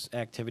those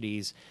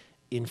activities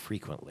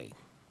infrequently.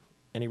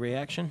 Any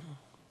reaction?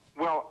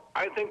 Well,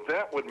 I think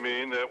that would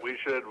mean that we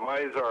should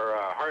advise our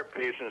heart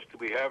patients to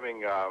be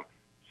having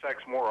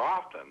sex more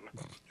often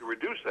to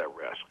reduce that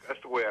risk.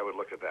 That's the way I would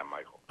look at that,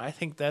 Michael. I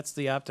think that's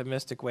the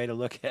optimistic way to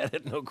look at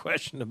it, no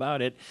question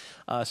about it.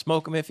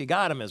 Smoke 'em if you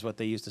got 'em is what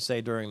they used to say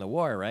during the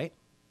war, right?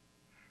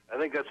 I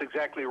think that's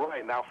exactly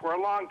right. Now, for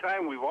a long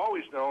time, we've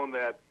always known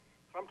that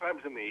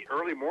sometimes in the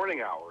early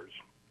morning hours,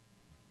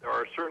 there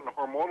are certain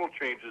hormonal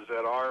changes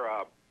that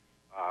are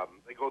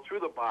they go through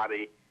the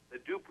body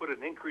that do put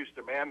an increased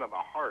demand on the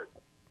heart.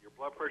 Your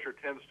blood pressure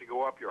tends to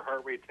go up, your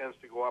heart rate tends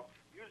to go up,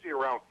 usually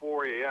around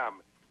 4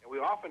 a.m., and we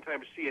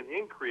oftentimes see an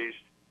increase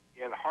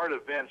in heart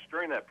events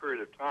during that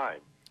period of time.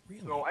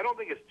 Really? So I don't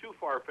think it's too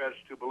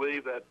far-fetched to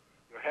believe that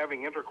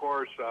having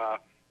intercourse the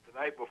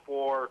night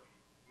before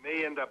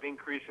may end up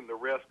increasing the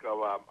risk of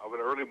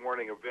an early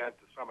morning event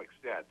to some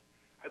extent.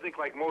 I think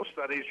like most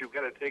studies, you've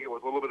got to take it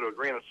with a little bit of a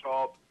grain of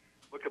salt,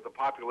 look at the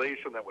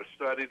population that was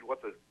studied,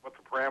 what the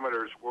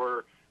parameters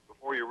were,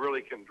 before you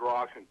really can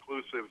draw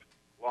conclusive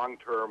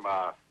long-term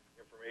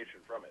information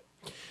from it.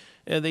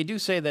 They do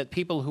say that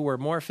people who are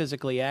more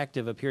physically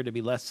active appear to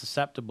be less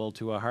susceptible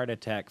to a heart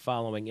attack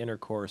following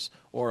intercourse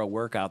or a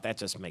workout. That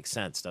just makes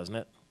sense, doesn't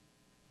it?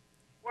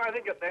 Well, I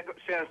think that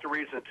stands to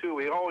reason, too.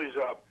 We always,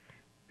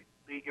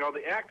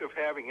 the act of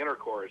having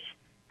intercourse,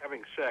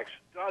 having sex,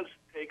 does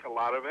take a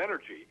lot of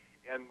energy.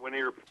 And when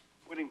you're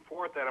putting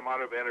forth that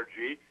amount of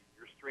energy,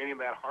 you're straining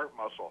that heart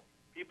muscle.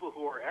 People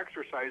who are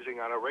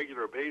exercising on a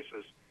regular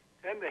basis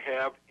tend to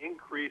have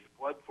increased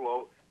blood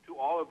flow to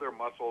all of their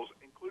muscles,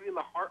 including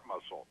the heart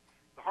muscle.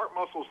 The heart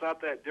muscle is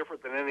not that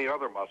different than any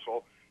other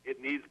muscle.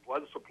 It needs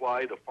blood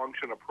supply to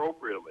function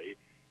appropriately,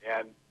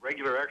 and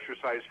regular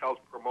exercise helps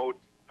promote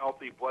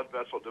healthy blood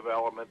vessel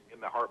development in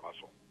the heart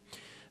muscle.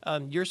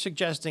 You're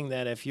suggesting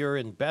that if you're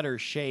in better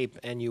shape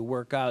and you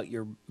work out,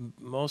 you're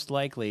most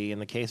likely, in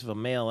the case of a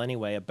male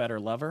anyway, a better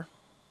lover?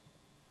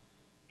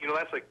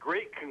 That's a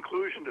great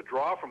conclusion to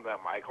draw from that,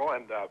 Michael.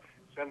 And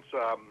since,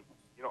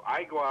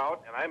 I go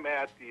out and I'm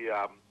at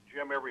the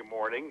gym every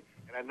morning,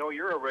 and I know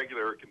you're a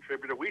regular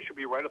contributor, we should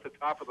be right at the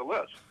top of the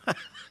list.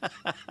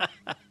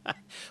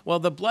 Well,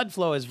 the blood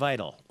flow is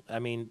vital. I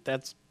mean,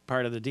 that's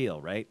part of the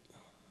deal, right?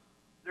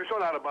 There's no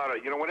doubt about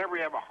it. Whenever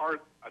you have a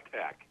heart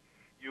attack,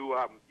 you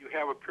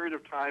have a period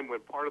of time when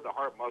part of the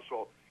heart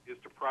muscle is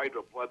deprived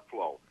of blood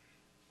flow.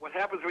 What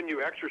happens when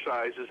you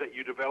exercise is that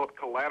you develop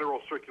collateral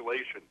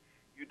circulation.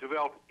 You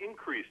develop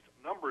increased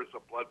numbers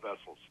of blood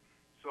vessels.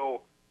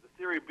 So the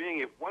theory being,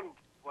 if one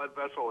blood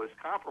vessel is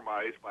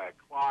compromised by a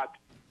clot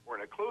or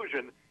an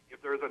occlusion,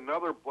 if there's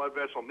another blood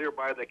vessel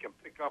nearby that can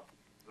pick up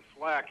the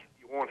slack,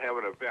 you won't have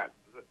an event.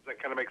 Does that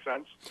kind of make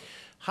sense?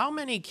 How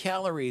many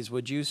calories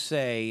would you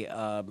say,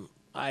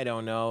 I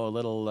don't know,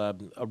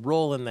 a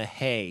roll in the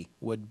hay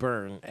would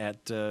burn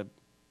at,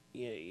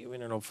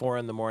 4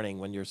 in the morning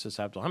when you're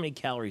susceptible? How many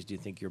calories do you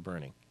think you're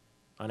burning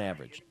on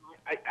average?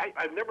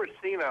 I've never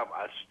seen a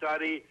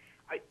study.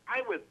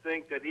 I would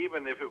think that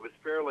even if it was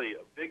fairly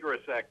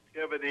vigorous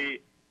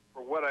activity,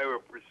 for what I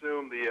would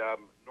presume the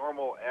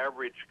normal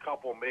average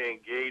couple may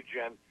engage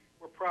in,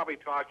 we're probably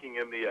talking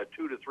in the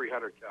 200 to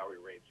 300 calorie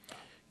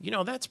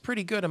range. That's a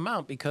pretty good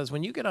amount, because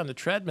when you get on the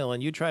treadmill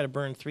and you try to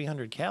burn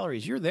 300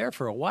 calories, you're there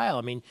for a while.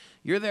 I mean,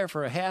 you're there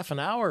for a half an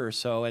hour or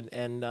so,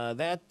 and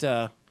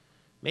that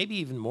maybe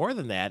even more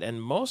than that. And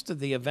most of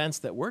the events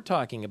that we're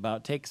talking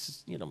about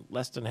takes,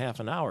 less than half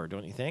an hour,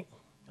 don't you think,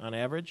 on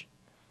average?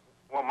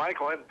 Well,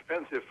 Michael, it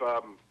depends if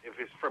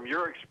it's from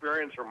your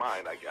experience or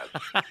mine, I guess.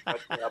 But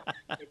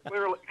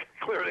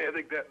clearly, I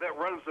think that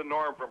runs the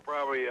norm from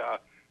probably a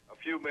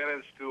few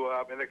minutes to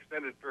an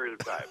extended period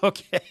of time.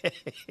 Okay.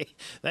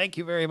 Thank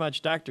you very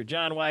much, Dr.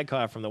 John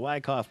Wyckoff from the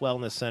Wyckoff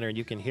Wellness Center.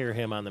 You can hear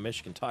him on the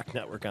Michigan Talk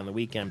Network on the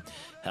weekend.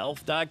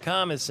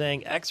 Health.com is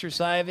saying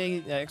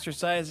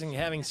exercising,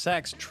 having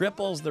sex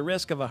triples the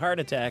risk of a heart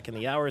attack in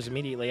the hours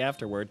immediately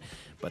afterward.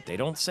 But they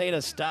don't say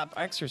to stop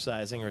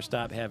exercising or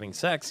stop having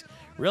sex.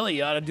 Really,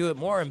 you ought to do it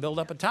more and build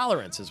up a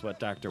tolerance, is what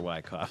Dr.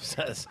 Wyckoff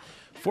says.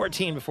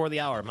 14 before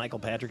the hour, Michael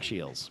Patrick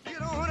Shields. Get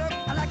on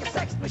up, I like a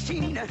sex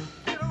machine.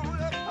 Get on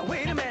up,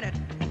 wait a minute,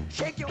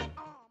 shake your arm.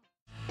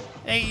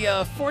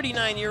 A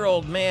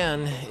 49-year-old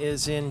man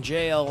is in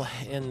jail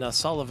in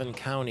Sullivan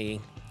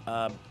County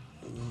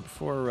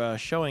for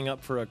showing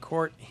up for a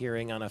court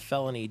hearing on a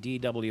felony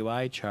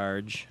DWI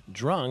charge,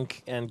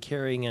 drunk and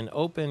carrying an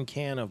open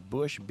can of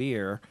Busch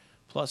beer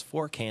plus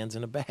 4 cans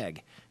in a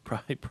bag.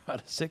 Probably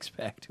brought a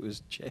six-pack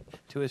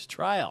to his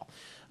trial.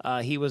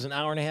 He was an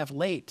hour and a half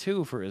late,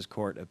 too, for his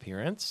court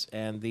appearance.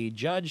 And the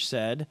judge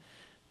said,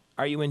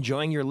 "Are you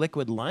enjoying your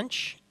liquid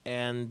lunch?"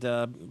 And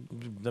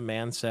the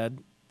man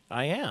said,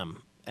 "I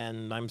am."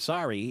 and I'm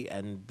sorry.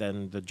 And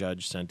then the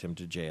judge sent him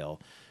to jail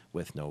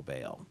with no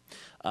bail.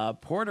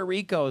 Puerto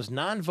Rico's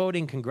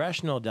non-voting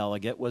congressional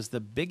delegate was the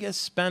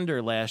biggest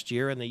spender last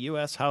year in the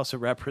U.S. House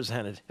of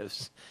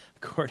Representatives,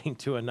 according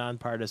to a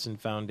nonpartisan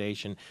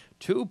foundation.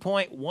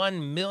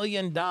 $2.1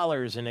 million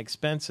in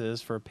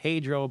expenses for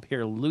Pedro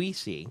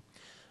Pierluisi.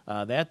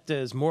 That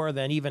is more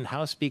than even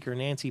House Speaker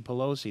Nancy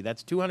Pelosi.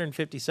 That's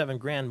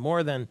 $257,000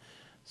 more than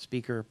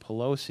Speaker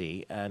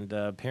Pelosi, and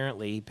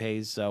apparently he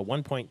pays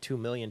 $1.2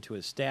 million to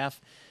his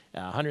staff,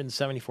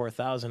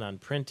 $174,000 on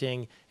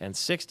printing, and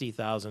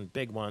 $60,000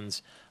 big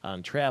ones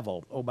on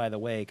travel. Oh, by the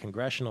way,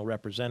 congressional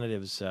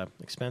representatives'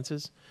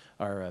 expenses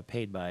are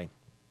paid by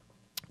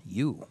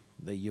you,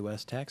 the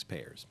U.S.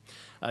 taxpayers.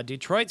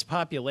 Detroit's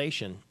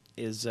population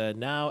is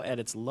now at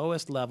its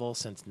lowest level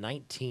since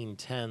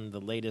 1910. The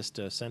latest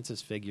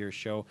census figures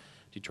show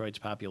Detroit's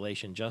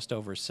population just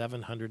over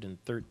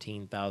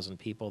 713,000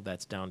 people.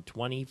 That's down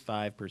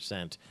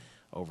 25%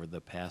 over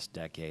the past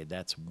decade.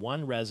 That's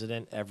one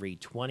resident every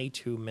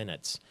 22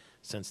 minutes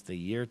since the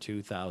year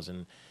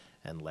 2000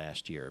 and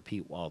last year.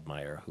 Pete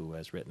Waldmeyer, who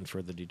has written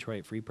for the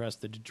Detroit Free Press,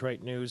 the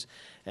Detroit News,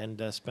 and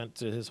spent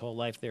his whole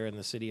life there in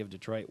the city of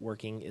Detroit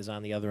working, is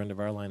on the other end of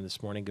our line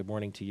this morning. Good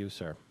morning to you,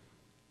 sir.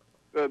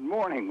 Good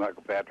morning,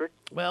 Michael Patrick.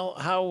 Well,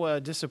 how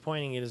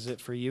disappointing is it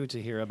for you to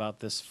hear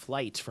about this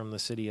flight from the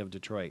city of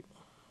Detroit?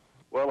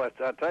 Well,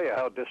 I'll tell you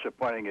how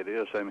disappointing it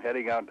is. I'm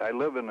heading out. I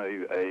live in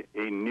a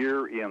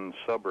near-in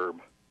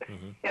suburb,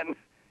 and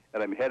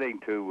I'm heading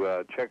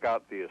to check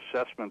out the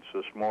assessments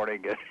this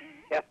morning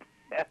at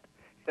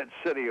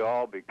City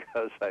Hall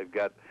because I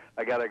got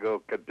to go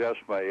contest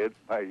my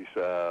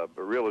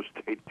real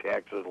estate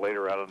taxes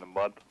later on in the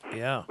month.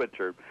 Yeah, which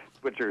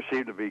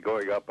seem to be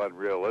going up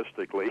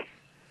unrealistically.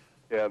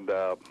 And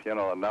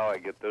now I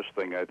get this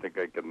thing. I think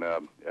I can.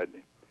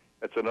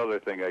 That's another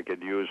thing I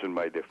could use in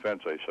my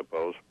defense, I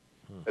suppose.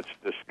 It's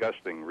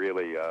disgusting,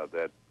 really,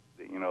 that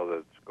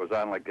that goes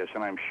on like this.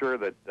 And I'm sure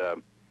that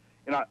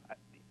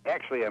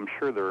actually, I'm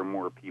sure there are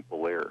more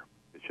people there.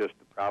 It's just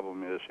the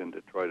problem is in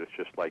Detroit. It's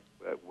just like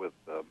with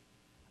a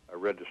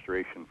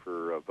registration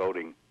for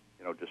voting.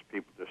 Just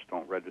people just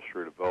don't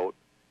register to vote.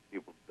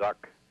 People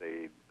duck.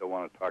 They don't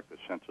want to talk to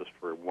census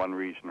for one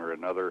reason or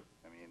another.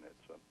 I mean,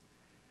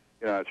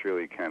 it's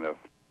really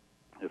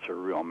it's a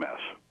real mess.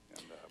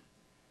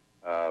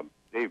 And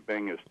Dave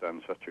Bing has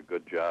done such a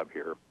good job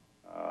here.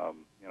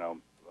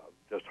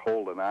 Just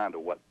holding on to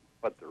what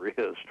there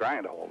is,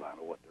 trying to hold on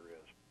to what there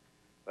is.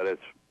 But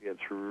it's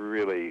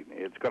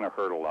going to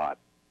hurt a lot.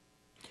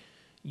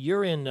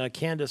 You're in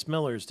Candace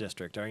Miller's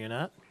district, are you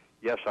not?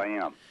 Yes, I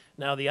am.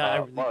 Now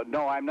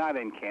no, I'm not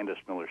in Candace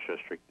Miller's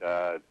district.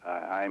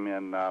 I'm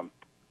in.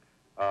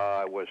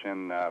 I was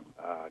in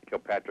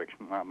Kilpatrick's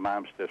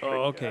mom's district.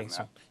 Oh, okay.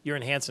 So you're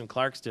in Hanson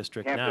Clark's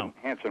district now.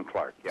 Hanson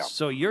Clark, yeah.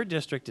 So your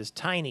district is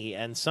tiny,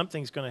 and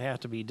something's going to have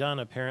to be done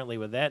apparently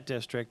with that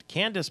district.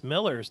 Candace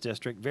Miller's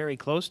district, very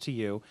close to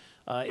you,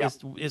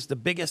 is the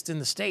biggest in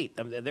the state.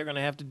 I mean, they're going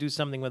to have to do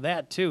something with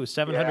that too.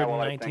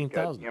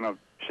 719,000.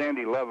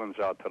 Sandy Levin's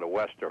out to the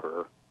west of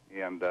her,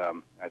 and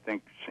I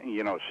think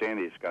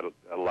Sandy's got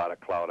a lot of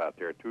clout out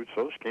there too.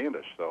 So is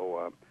Candace.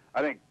 So.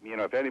 I think,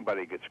 if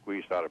anybody gets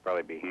squeezed out, it'd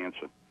probably be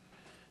Hanson.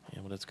 Yeah,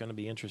 well, it's going to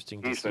be interesting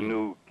to see. He's the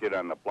new kid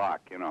on the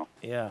block,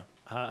 Yeah,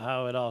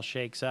 how it all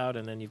shakes out.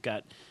 And then you've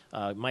got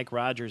Mike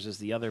Rogers is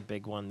the other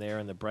big one there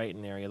in the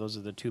Brighton area. Those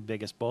are the two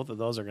biggest. Both of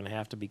those are going to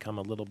have to become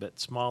a little bit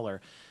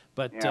smaller.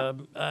 But,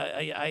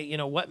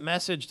 what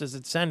message does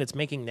it send? It's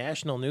making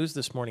national news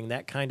this morning,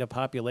 that kind of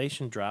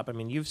population drop. I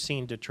mean, you've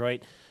seen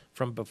Detroit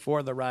from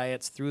before the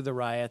riots, through the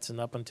riots,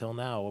 and up until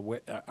now.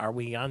 Are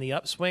we on the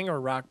upswing or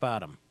rock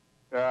bottom?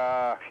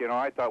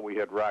 I thought we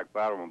had rock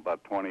bottom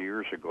about 20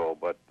 years ago,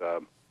 but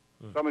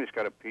somebody's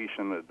got a piece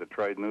in the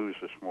Detroit News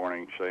this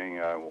morning saying,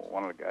 I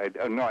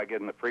get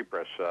in the Free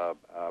Press,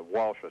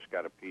 Walsh has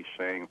got a piece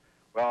saying,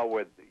 well,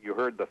 you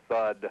heard the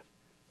thud,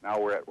 now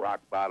we're at rock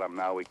bottom,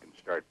 now we can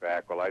start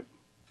back. Well, I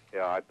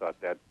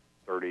thought that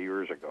 30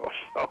 years ago,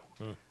 so,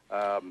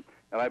 and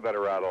I've been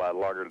around a lot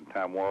longer than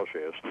Tom Walsh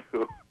has,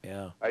 too.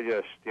 Yeah.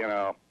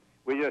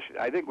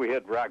 I think we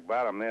hit rock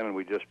bottom then, and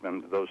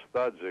those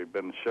thuds. There've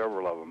been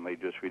several of them. We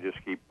just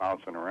keep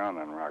bouncing around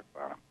on rock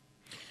bottom.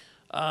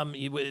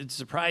 It would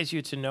surprise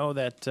you to know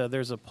that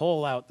there's a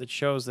poll out that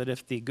shows that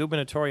if the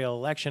gubernatorial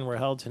election were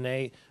held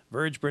today,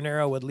 Verge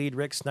Bernero would lead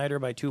Rick Snyder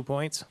by 2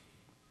 points.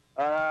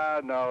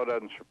 No, it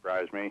doesn't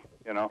surprise me.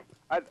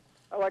 I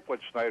like what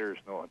Snyder's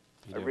doing.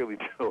 I really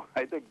do.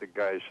 I think the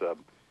guy's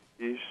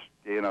he's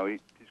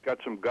got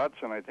some guts,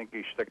 and I think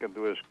he's sticking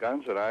to his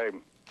guns. And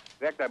in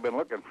fact, I've been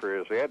looking for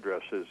his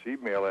address, his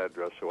email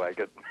address, so I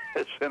could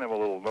send him a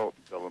little note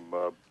and tell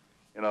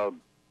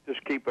him,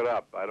 just keep it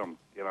up.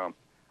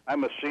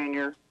 I'm a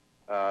senior,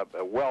 a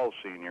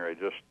senior. I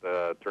just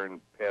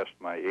turned past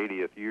my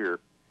 80th year,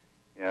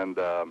 and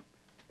I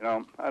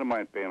don't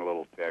mind paying a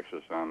little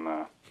taxes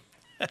on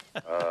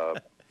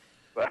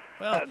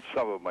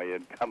some of my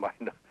income. I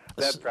know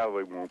that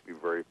probably won't be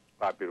very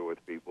popular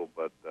with people,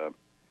 but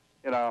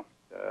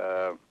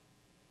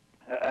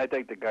I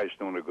think the guy's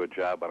doing a good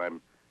job,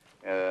 and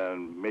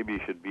and maybe he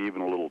should be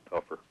even a little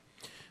tougher.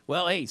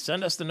 Well, hey,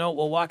 send us the note.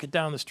 We'll walk it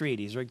down the street.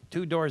 He's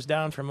 2 doors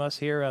down from us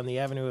here on the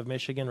Avenue of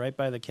Michigan, right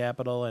by the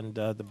Capitol, and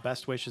the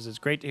best wishes. It's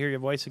great to hear your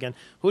voice again.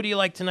 Who do you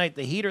like tonight,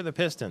 the Heat or the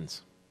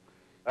Pistons?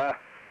 That's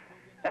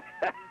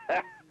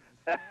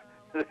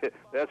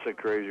a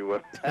crazy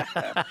one.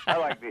 I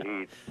like the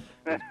Heat.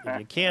 If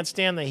you can't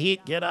stand the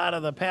Heat, get out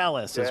of the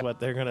Palace, is what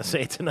they're going to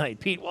say tonight.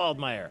 Pete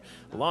Waldmeyer,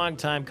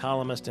 longtime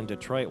columnist and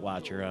Detroit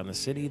watcher on the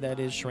city that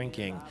is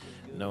shrinking,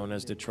 known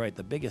as Detroit,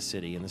 the biggest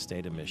city in the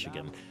state of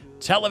Michigan.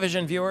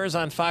 Television viewers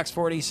on Fox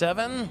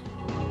 47.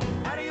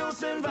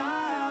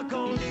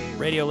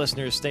 Radio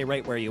listeners, stay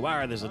right where you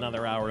are. There's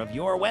another hour of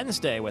Your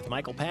Wednesday with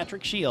Michael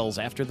Patrick Shields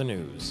after the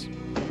news.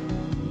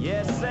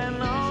 Yes,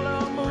 and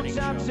all the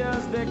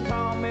muchachos, they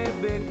call me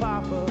Big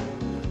Papa.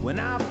 When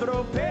I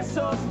throw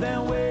pesos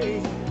their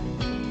way.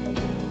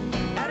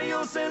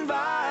 Adios and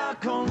via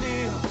con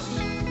Dios.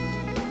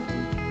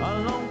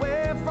 A long way